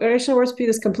this. So Operation Warp Speed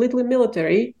is completely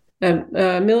military.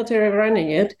 military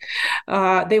running it.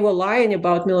 They were lying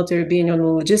about military being on the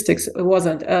logistics. It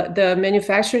wasn't. The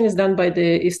manufacturing is done by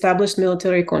the established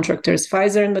military contractors.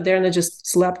 Pfizer and Moderna just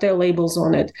slapped their labels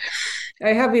on it.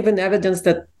 I have even evidence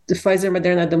that the Pfizer,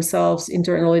 Moderna themselves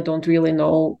internally don't really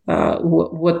know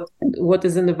what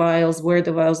is in the vials, where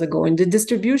the vials are going. The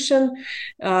distribution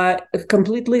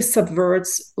completely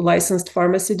subverts licensed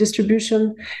pharmacy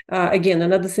distribution. Again,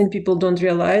 another thing people don't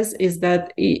realize is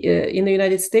that in the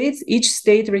United States, each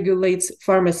state regulates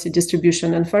pharmacy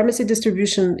distribution, and pharmacy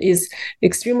distribution is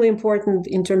extremely important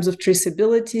in terms of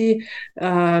traceability,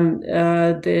 the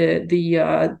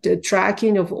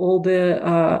tracking of all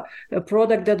the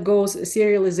product that goes,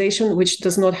 serialization, which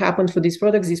does not happen for these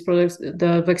products. These products,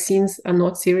 the vaccines are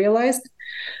not serialized,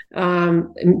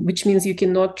 which means you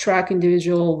cannot track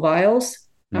individual vials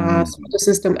through the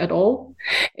system at all.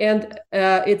 And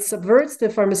it subverts the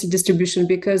pharmacy distribution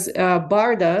because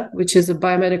BARDA, which is a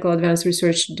Biomedical Advanced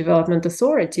Research Development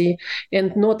Authority,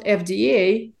 and not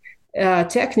FDA,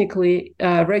 technically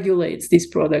regulates these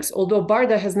products, although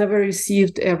BARDA has never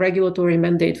received a regulatory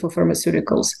mandate for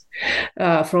pharmaceuticals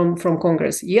from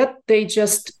Congress. Yet they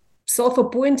just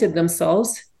self-appointed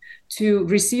themselves to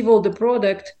receive all the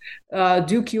product,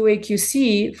 do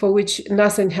QA/QC, for which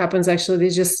nothing happens. Actually, they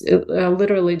just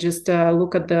literally just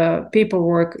look at the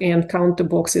paperwork and count the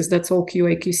boxes. That's all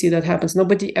QA/QC that happens.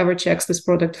 Nobody ever checks this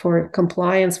product for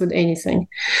compliance with anything.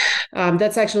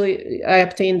 That's actually, I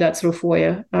obtained that through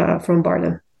FOIA from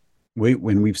BARDA.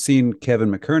 When we've seen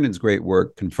Kevin McKernan's great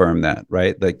work confirm that,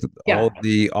 right? Like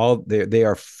they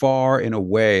are far and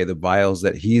away, the vials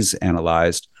that he's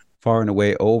analyzed, far and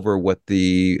away over what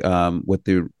the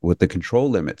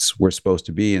control limits were supposed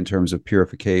to be in terms of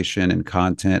purification and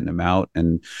content and amount.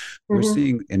 And we're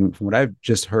seeing, and from what I've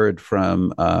just heard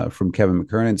from Kevin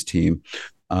McKernan's team,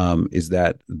 is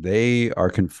that they are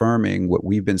confirming what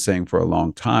we've been saying for a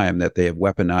long time, that they have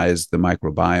weaponized the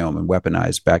microbiome and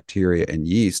weaponized bacteria and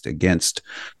yeast against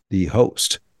the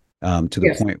host, to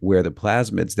the point where the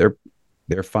plasmids,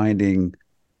 they're finding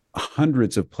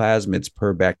hundreds of plasmids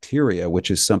per bacteria, which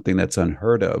is something that's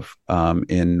unheard of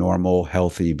in normal,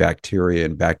 healthy bacteria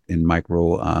and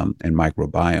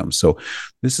microbiome. So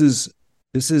this is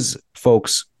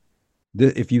folks,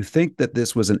 if you think that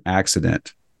this was an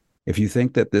accident, if you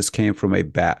think that this came from a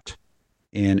bat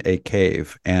in a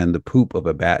cave and the poop of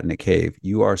a bat in a cave,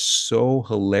 you are so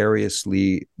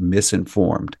hilariously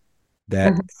misinformed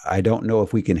that I don't know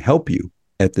if we can help you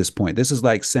at this point. This is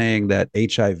like saying that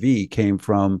HIV came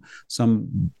from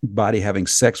somebody having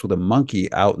sex with a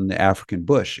monkey out in the African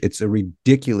bush. It's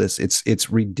ridiculous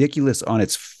on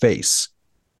its face,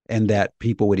 and that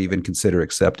people would even consider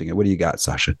accepting it. What do you got,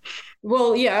 Sasha?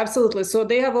 Well, yeah, absolutely. So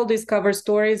they have all these cover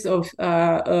stories of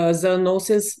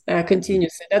zoonosis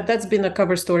continuously. That's been a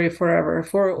cover story forever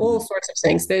for all sorts of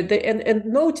things. And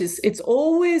notice it's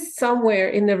always somewhere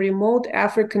in the remote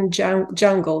African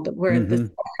jungle where this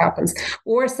happens,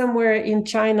 or somewhere in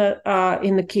China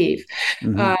in the cave,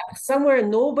 somewhere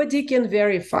nobody can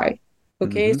verify.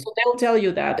 Okay, so they'll tell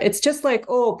you that. It's just like,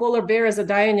 oh, polar bears are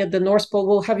dying at the North Pole.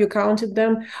 Well, have you counted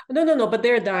them? No, but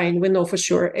they're dying. We know for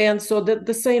sure. And so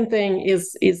the same thing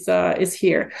is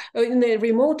here. In the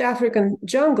remote African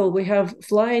jungle, we have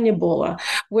flying Ebola,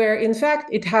 where in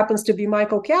fact it happens to be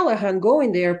Michael Callahan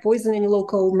going there, poisoning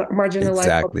local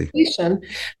marginalized population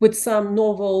with some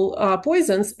novel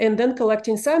poisons, and then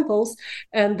collecting samples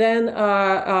and then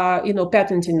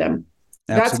patenting them.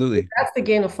 Absolutely, that's the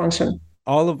gain of function.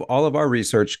 All of our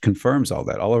research confirms all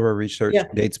that. All of our research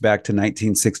dates back to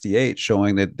 1968,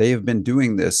 showing that they have been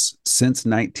doing this since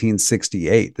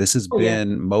 1968. This has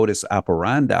been modus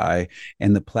operandi,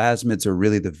 and the plasmids are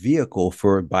really the vehicle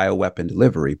for bioweapon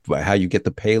delivery, by how you get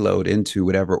the payload into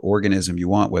whatever organism you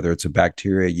want, whether it's a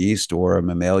bacteria, yeast, or a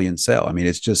mammalian cell. I mean,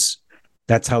 it's just,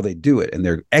 that's how they do it, and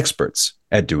they're experts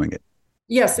at doing it.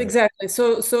 Yes, exactly.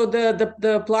 So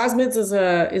the plasmids is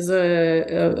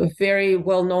a very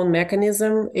well-known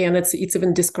mechanism, and it's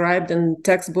even described in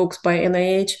textbooks by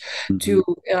NIH to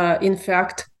in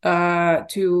fact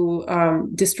destroy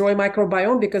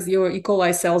microbiome, because your E.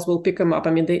 coli cells will pick them up.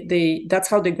 I mean, they that's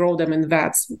how they grow them in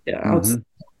vats. That's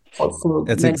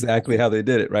exactly how they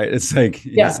did it, right? It's like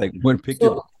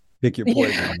pick your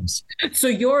poisons. So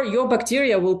your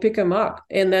bacteria will pick them up,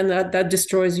 and then that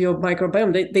destroys your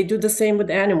microbiome. They do the same with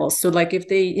animals. So like if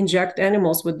they inject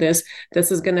animals with this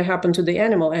is going to happen to the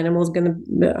animal. Animal is going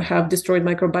to have destroyed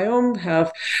microbiome,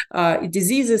 have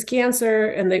diseases, cancer,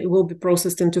 and they will be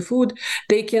processed into food.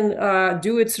 They can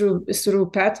do it through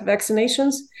pet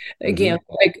vaccinations. Again,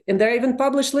 and there are even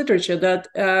published literature that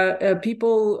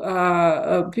people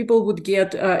would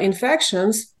get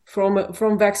infections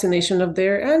from vaccination of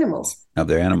their animals.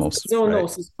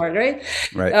 Zoonosis part, right?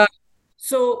 Right.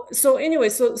 So anyway,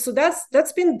 so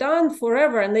that's been done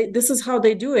forever, and this is how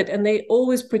they do it, and they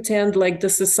always pretend like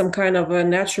this is some kind of a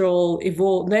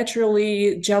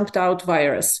naturally jumped out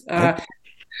virus. Nope.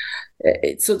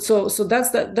 So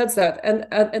that's that,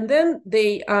 and then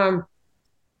they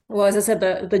well, as I said,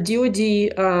 the DOD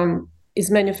is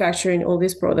manufacturing all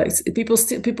these products.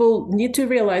 People need to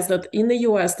realize that in the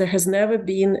US there has never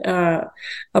been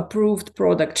approved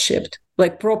product shipped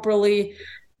like properly.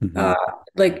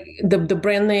 Like the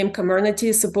brand name Comirnaty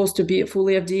is supposed to be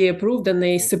fully FDA approved, and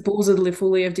they supposedly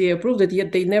fully FDA approved it,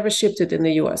 yet they never shipped it in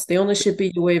the US. They only ship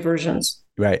EUA versions.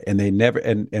 Right. And they never,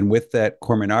 and with that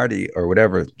Comirnaty or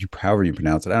whatever, however you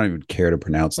pronounce it, I don't even care to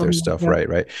pronounce their stuff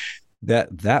right.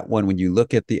 That one, when you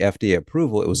look at the FDA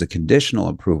approval, it was a conditional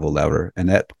approval letter, and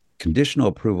that conditional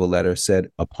approval letter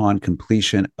said upon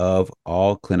completion of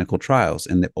all clinical trials.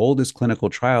 And the oldest clinical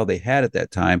trial they had at that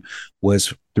time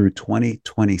was through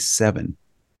 2027.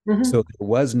 So there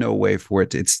was no way for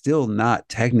it it's still not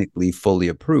technically fully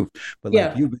approved. But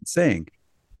like you've been saying,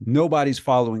 nobody's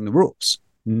following the rules.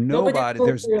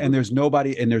 There's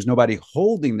nobody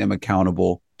holding them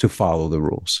accountable to follow the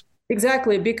rules.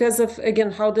 Exactly, because of,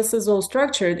 again, how this is all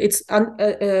structured. It's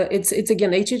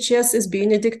again, HHS is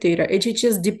being a dictator.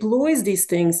 HHS deploys these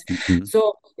things.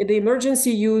 So the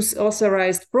emergency use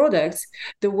authorized products,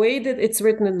 the way that it's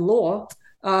written in law,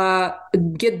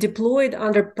 get deployed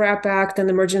under PrEP Act and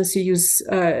emergency use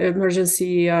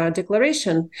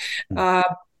declaration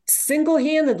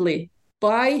single-handedly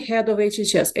by head of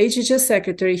HHS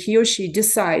secretary. He or she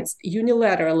decides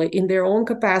unilaterally in their own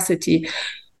capacity,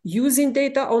 using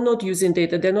data or not using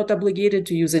data. They're not obligated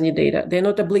to use any data. They're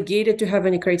not obligated to have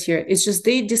any criteria. It's just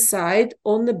they decide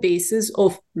on the basis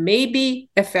of maybe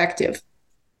effective.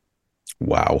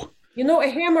 Wow. A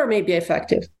hammer may be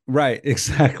effective. Right,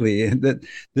 exactly. And this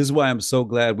is why I'm so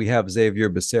glad we have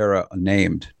Xavier Becerra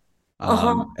named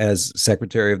as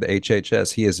Secretary of the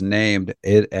HHS. He is named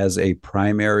it as a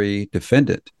primary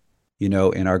defendant,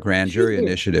 in our grand jury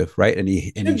initiative, right? And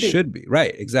he should be.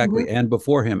 Right, exactly. And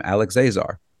before him, Alex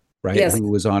Azar, right, who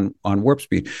was on Warp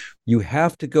Speed. You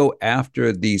have to go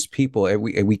after these people. And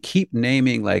we keep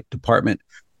naming like Department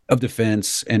of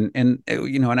Defense and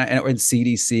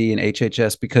CDC and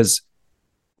HHS, because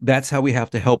that's how we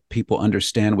have to help people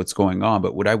understand what's going on.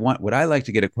 But what I like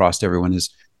to get across to everyone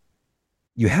is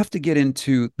you have to get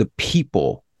into the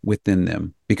people within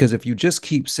them, because if you just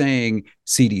keep saying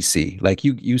CDC, like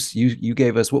you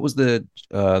gave us, what was the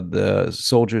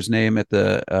soldier's name at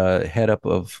the head up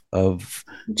of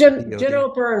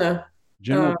General Perna.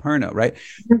 General Perna, right?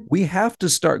 We have to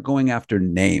start going after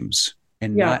names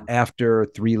and not after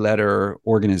 3-letter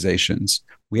organizations.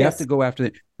 We have to go after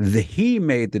he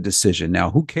made the decision. Now,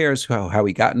 who cares how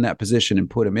he got in that position and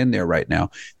put him in there right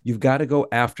now? You've got to go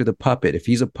after the puppet. If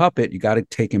he's a puppet, you got to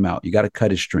take him out. You got to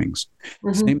cut his strings.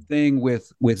 Same thing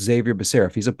with Xavier Becerra.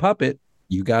 If he's a puppet,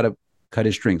 you got to cut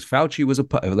his strings. Fauci was a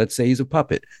puppet. Let's say he's a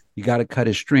puppet. You got to cut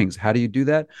his strings. How do you do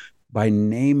that? By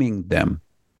naming them.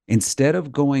 Instead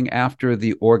of going after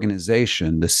the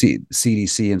organization, the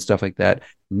CDC and stuff like that,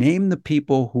 name the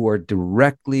people who are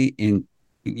directly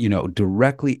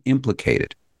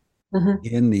implicated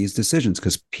in these decisions,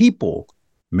 because people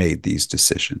made these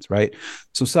decisions, right?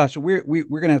 So Sasha, we're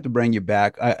going to have to bring you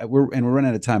back. We're running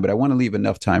out of time, but I want to leave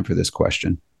enough time for this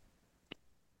question.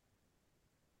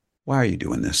 Why are you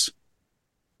doing this?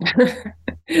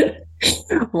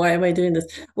 Why am I doing this?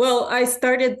 Well, I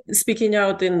started speaking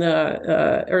out in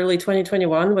the early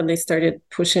 2021 when they started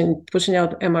pushing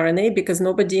out mRNA, because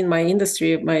nobody in my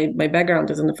industry, my background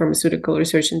is in the pharmaceutical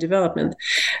research and development,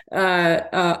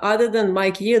 other than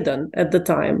Mike Yeadon at the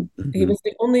time. He was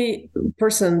the only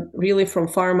person really from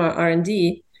pharma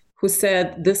R&D who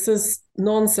said, this is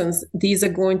nonsense. These are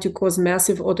going to cause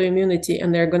massive autoimmunity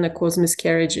and they're going to cause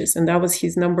miscarriages. And that was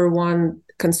his number one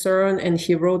concern. And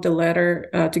he wrote a letter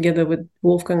together with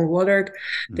Wolfgang Wodarg.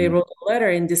 They wrote a letter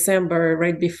in December,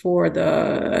 right before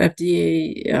the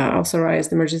FDA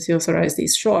emergency authorized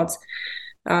these shots.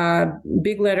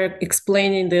 Big letter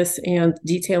explaining this and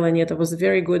detailing it. It was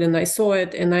very good, and I saw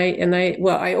it, and I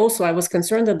was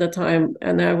concerned at the time,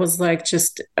 and I was like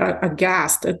just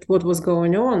aghast at what was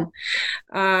going on.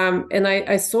 And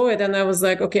I saw it, and I was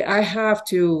like, okay, I have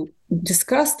to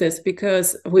discuss this,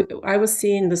 because I was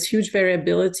seeing this huge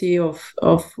variability of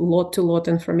lot-to-lot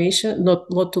information,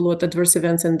 not lot-to-lot adverse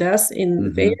events and deaths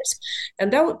in VAERS.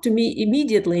 And that, to me,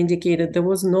 immediately indicated there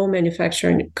was no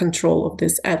manufacturing control of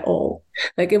this at all.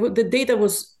 Like the data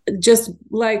was just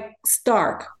like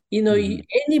stark.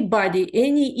 Anybody,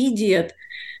 any idiot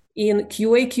in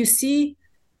QA/QC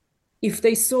if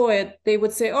they saw it, they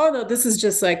would say, "Oh no, this is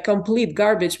just like complete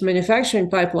garbage manufacturing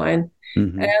pipeline."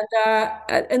 Mm-hmm.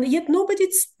 And yet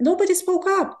nobody spoke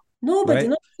up. Nobody, Right.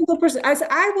 not a single person. As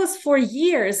I was for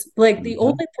years, like the Mm-hmm.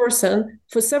 only person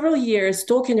for several years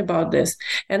talking about this,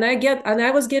 and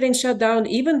I was getting shut down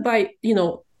even by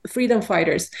freedom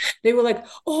fighters. They were like,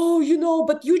 "Oh,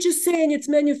 but you just saying it's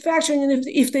manufacturing, and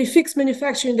if they fix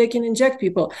manufacturing, they can inject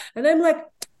people." And I'm like,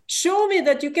 show me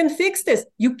that you can fix this.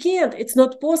 You can't. It's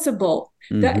not possible.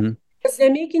 That Mm-hmm. because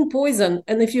they're making poison,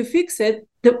 and if you fix it,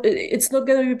 it's not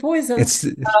going to be poison. It's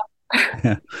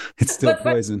yeah, it's still but,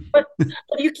 but poison. but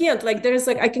you can't, like, there's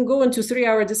like, I can go into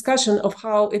 3-hour discussion of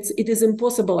how it is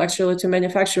impossible actually to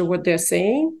manufacture what they're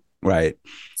saying. Right.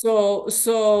 So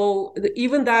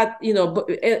even that,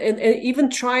 and even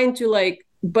trying to like,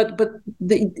 but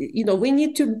we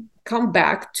need to come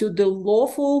back to the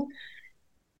lawful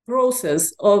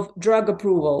process of drug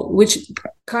approval, which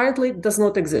currently does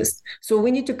not exist. So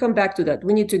we need to come back to that.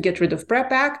 We need to get rid of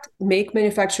PrEP Act, make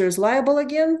manufacturers liable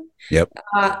again, Yep.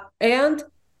 and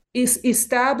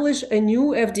establish a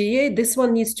new FDA. This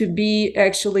one needs to be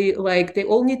actually, like, they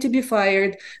all need to be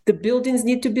fired. The buildings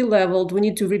need to be leveled. We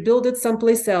need to rebuild it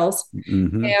someplace else,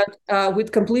 Mm-hmm. and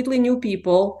with completely new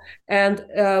people, and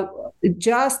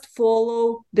just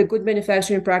follow the good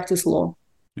manufacturing practice law.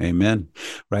 Amen.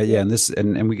 Right. Yeah.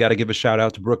 And we got to give a shout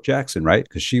out to Brooke Jackson, right?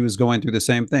 Because she was going through the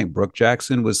same thing. Brooke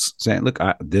Jackson was saying, look,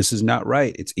 this is not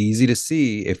right. It's easy to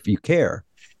see if you care.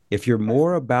 If you're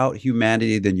more about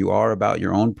humanity than you are about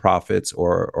your own profits,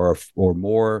 or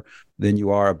more than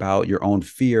you are about your own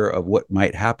fear of what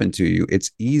might happen to you,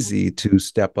 it's easy to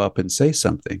step up and say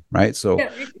something, right? So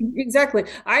yeah, exactly.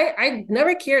 I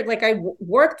never cared. Like, I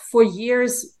worked for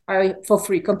years for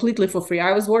free, completely for free.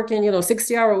 I was working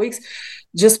 60-hour weeks,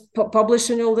 just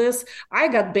publishing all this. I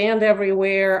got banned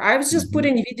everywhere. I was just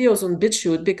putting videos on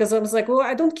BitChute because I was like, well,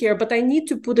 I don't care, but I need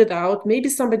to put it out. Maybe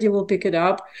somebody will pick it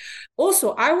up.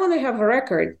 Also, I want to have a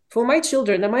record for my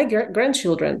children and my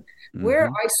grandchildren where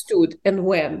I stood and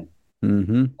when.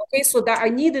 Okay, so that I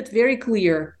need it very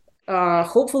clear.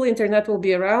 Hopefully internet will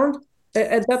be around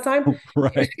at that time.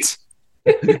 Right.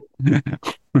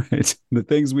 Right. The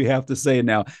things we have to say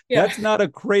now. Yeah. That's not a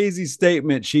crazy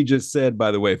statement she just said,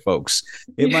 by the way, folks.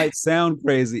 It might sound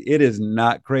crazy. It is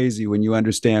not crazy when you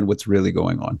understand what's really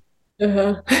going on.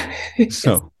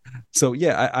 So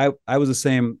yeah, I was the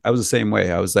same. I was the same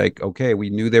way. I was like, okay, we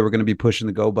knew they were going to be pushing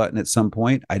the go button at some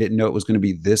point. I didn't know it was going to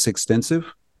be this extensive,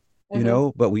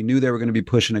 but we knew they were going to be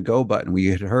pushing a go button. We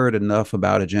had heard enough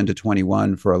about Agenda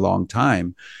 21 for a long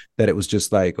time that it was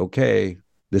just like, okay,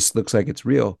 this looks like it's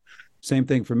real. Same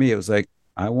thing for me. It was like,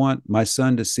 I want my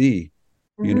son to see,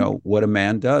 what a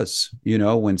man does,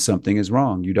 when something is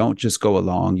wrong. You don't just go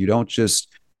along. You don't just,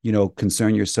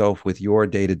 concern yourself with your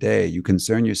day to day. You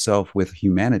concern yourself with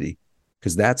humanity,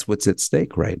 because that's what's at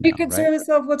stake right now. You concern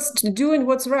yourself doing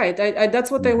what's right.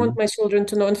 That's what I want my children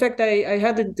to know. In fact, I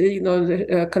had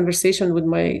a conversation with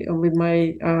my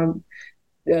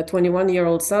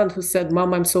 21-year-old son who said,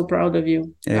 "Mom, I'm so proud of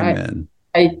you." Amen.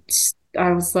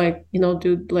 I was like,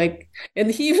 dude, like, and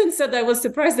he even said, I was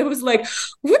surprised. I was like,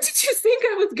 what did you think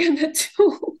I was gonna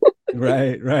do?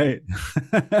 Right. Right.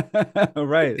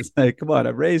 It's like, come on,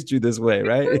 I raised you this way,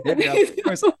 right? Of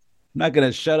course, I'm not going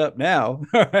to shut up now.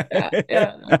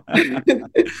 Yeah.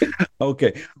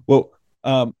 Okay. Well,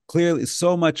 clearly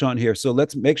so much on here. So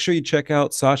let's make sure you check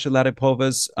out Sasha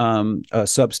Latypova's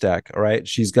Substack. All right.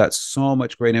 She's got so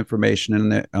much great information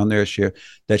on there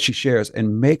that she shares,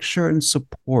 and make sure and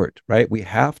support, right? We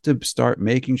have to start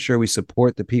making sure we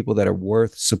support the people that are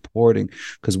worth supporting,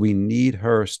 because we need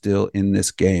her still in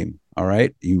this game. All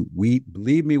right. We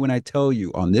believe me when I tell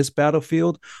you, on this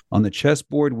battlefield, on the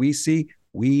chessboard we see,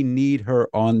 we need her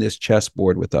on this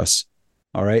chessboard with us.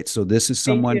 All right. So this is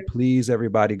someone, please,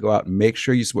 everybody go out and make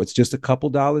sure you support. It's just a couple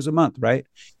dollars a month, right?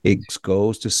 It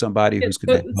goes to somebody who's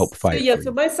going to help fight. Yeah.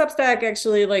 So my Substack,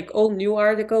 actually, like, all new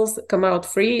articles come out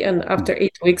free, and after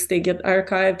 8 weeks they get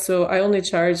archived. So I only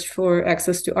charge for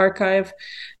access to archive.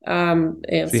 And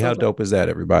see, how dope is that,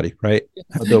 everybody? Right?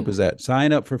 How dope is that?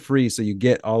 Sign up for free so you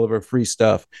get all of our free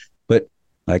stuff. But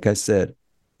like I said,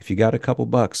 if you got a couple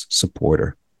bucks, support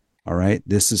her. All right.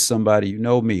 This is somebody, you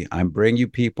know me. I'm bringing you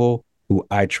people who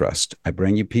I trust. I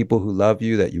bring you people who love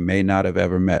you that you may not have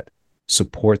ever met.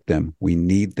 Support them. We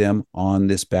need them on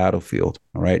this battlefield.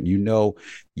 All right.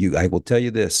 I will tell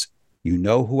you this,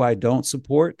 who I don't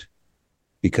support,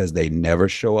 because they never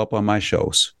show up on my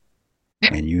shows.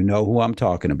 And you know who I'm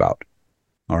talking about.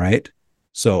 All right.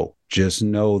 So just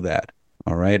know that.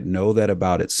 All right. Know that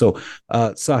about it. So,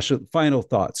 Sasha, final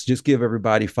thoughts. Just give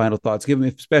everybody final thoughts. Give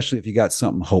them, especially if you got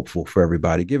something hopeful for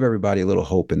everybody. Give everybody a little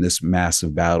hope in this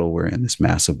massive battle we're in, this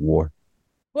massive war.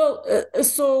 Well,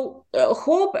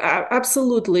 hope,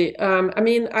 absolutely. I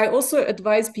mean, I also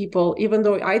advise people, even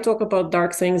though I talk about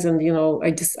dark things, and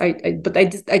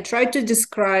I try to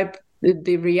describe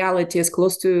the reality as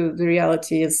close to the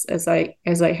reality as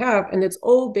I have, and it's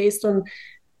all based on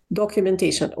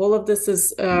documentation. All of this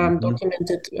is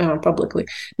documented publicly.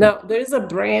 Now, there is a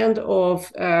brand of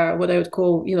what I would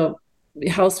call,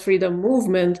 health freedom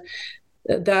movement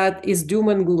that is doom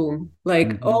and gloom.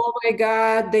 Like, oh my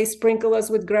God, they sprinkle us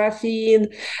with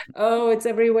graphene. Oh, it's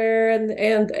everywhere,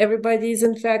 and everybody's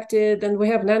infected, and we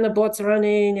have nanobots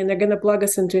running, and they're going to plug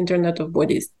us into Internet of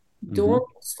Bodies. Don't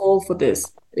fall for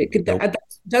this.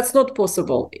 That's not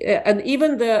possible. And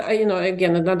even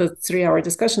again, another 3-hour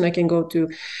discussion I can go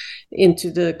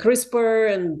into the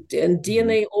CRISPR and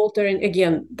DNA altering.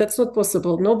 Again, that's not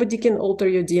possible. Nobody can alter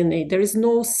your DNA. There is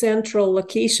no central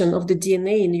location of the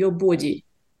DNA in your body.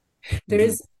 There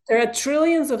are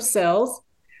trillions of cells,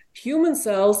 human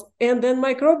cells, and then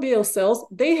microbial cells.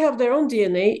 They have their own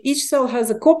DNA. Each cell has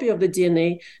a copy of the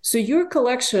DNA. So your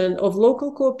collection of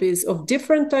local copies of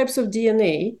different types of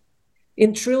DNA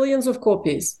in trillions of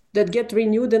copies that get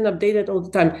renewed and updated all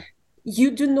the time, you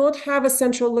do not have a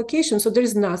central location. So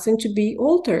there's nothing to be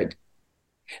altered.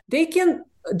 They can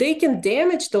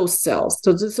damage those cells.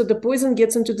 So the poison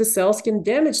gets into the cells, can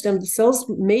damage them. The cells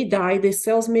may die. The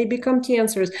cells may become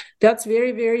cancerous. That's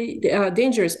very, very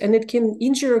dangerous, and it can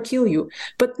injure or kill you.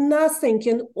 But nothing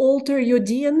can alter your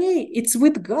DNA. It's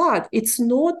with God. It's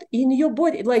not in your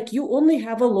body. Like, you only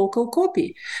have a local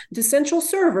copy. The central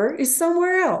server is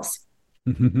somewhere else.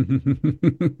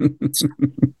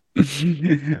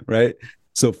 Right.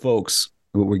 So, folks,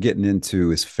 what we're getting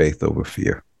into is faith over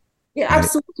fear. Yeah, right?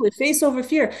 Absolutely. Faith over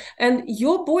fear. And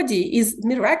your body is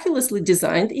miraculously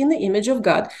designed in the image of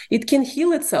God. It can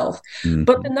heal itself.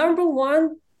 But the number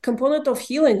one component of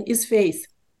healing is faith.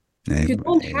 If you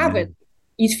don't have it,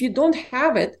 you're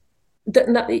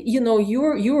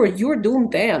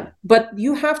doomed then. But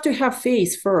you have to have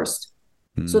faith first.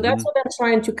 So that's what I'm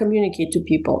trying to communicate to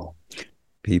people.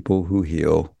 People who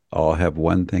heal all have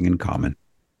one thing in common.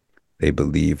 They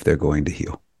believe they're going to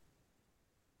heal.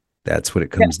 That's what it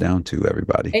comes down to,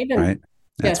 everybody. Amen. Right?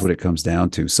 That's what it comes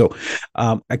down to. So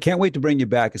I can't wait to bring you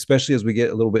back, especially as we get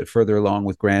a little bit further along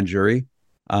with grand jury,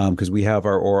 because we have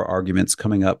our oral arguments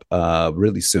coming up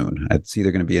really soon. It's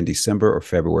either going to be in December or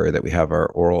February that we have our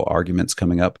oral arguments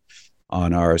coming up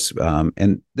on ours.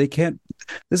 And they can't,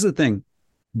 this is the thing,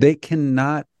 they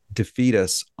cannot defeat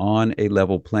us on a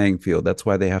level playing field. That's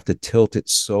why they have to tilt it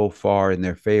so far in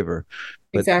their favor.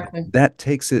 But exactly. That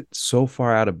takes it so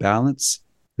far out of balance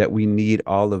that we need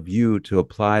all of you to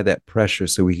apply that pressure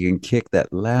so we can kick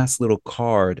that last little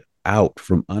card out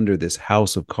from under this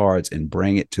house of cards and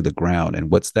bring it to the ground.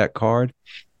 And what's that card?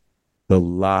 The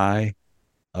lie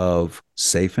of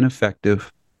safe and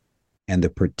effective and the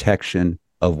protection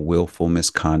of willful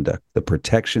misconduct, the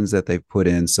protections that they've put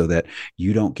in so that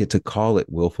you don't get to call it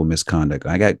willful misconduct.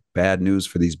 I got bad news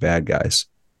for these bad guys.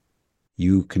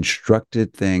 You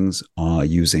constructed things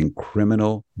using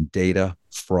criminal data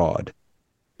fraud.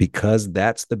 Because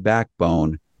that's the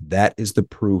backbone, that is the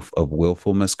proof of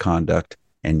willful misconduct.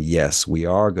 And yes, we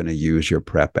are going to use your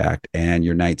PrEP Act and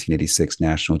your 1986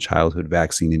 National Childhood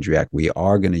Vaccine Injury Act. We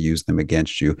are going to use them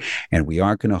against you. And we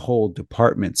aren't going to hold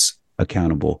departments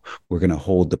accountable. We're going to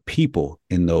hold the people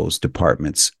in those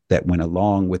departments that went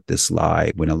along with this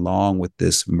lie, went along with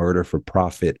this murder for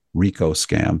profit RICO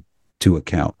scam to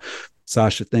account.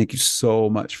 Sasha, thank you so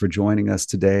much for joining us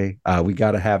today. We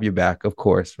got to have you back, of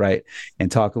course, right?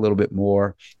 And talk a little bit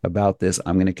more about this.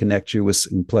 I'm going to connect you with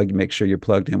and make sure you're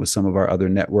plugged in with some of our other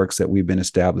networks that we've been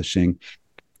establishing.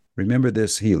 Remember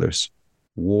this, healers.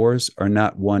 Wars are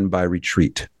not won by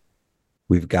retreat.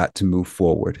 We've got to move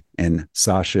forward. And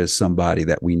Sasha is somebody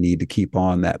that we need to keep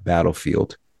on that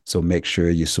battlefield. So make sure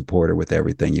you support her with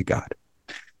everything you got.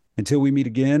 Until we meet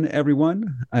again,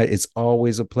 everyone, it's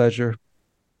always a pleasure.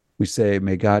 We say,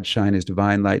 may God shine his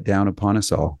divine light down upon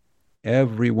us all,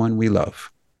 everyone we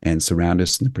love, and surround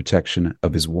us in the protection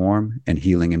of his warm and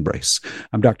healing embrace.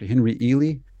 I'm Dr. Henry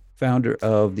Ealy, founder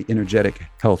of the Energetic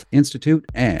Health Institute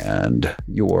and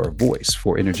your voice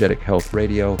for Energetic Health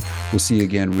Radio. We'll see you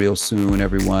again real soon,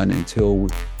 everyone. Until we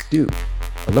do,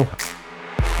 aloha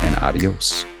and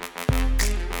adios.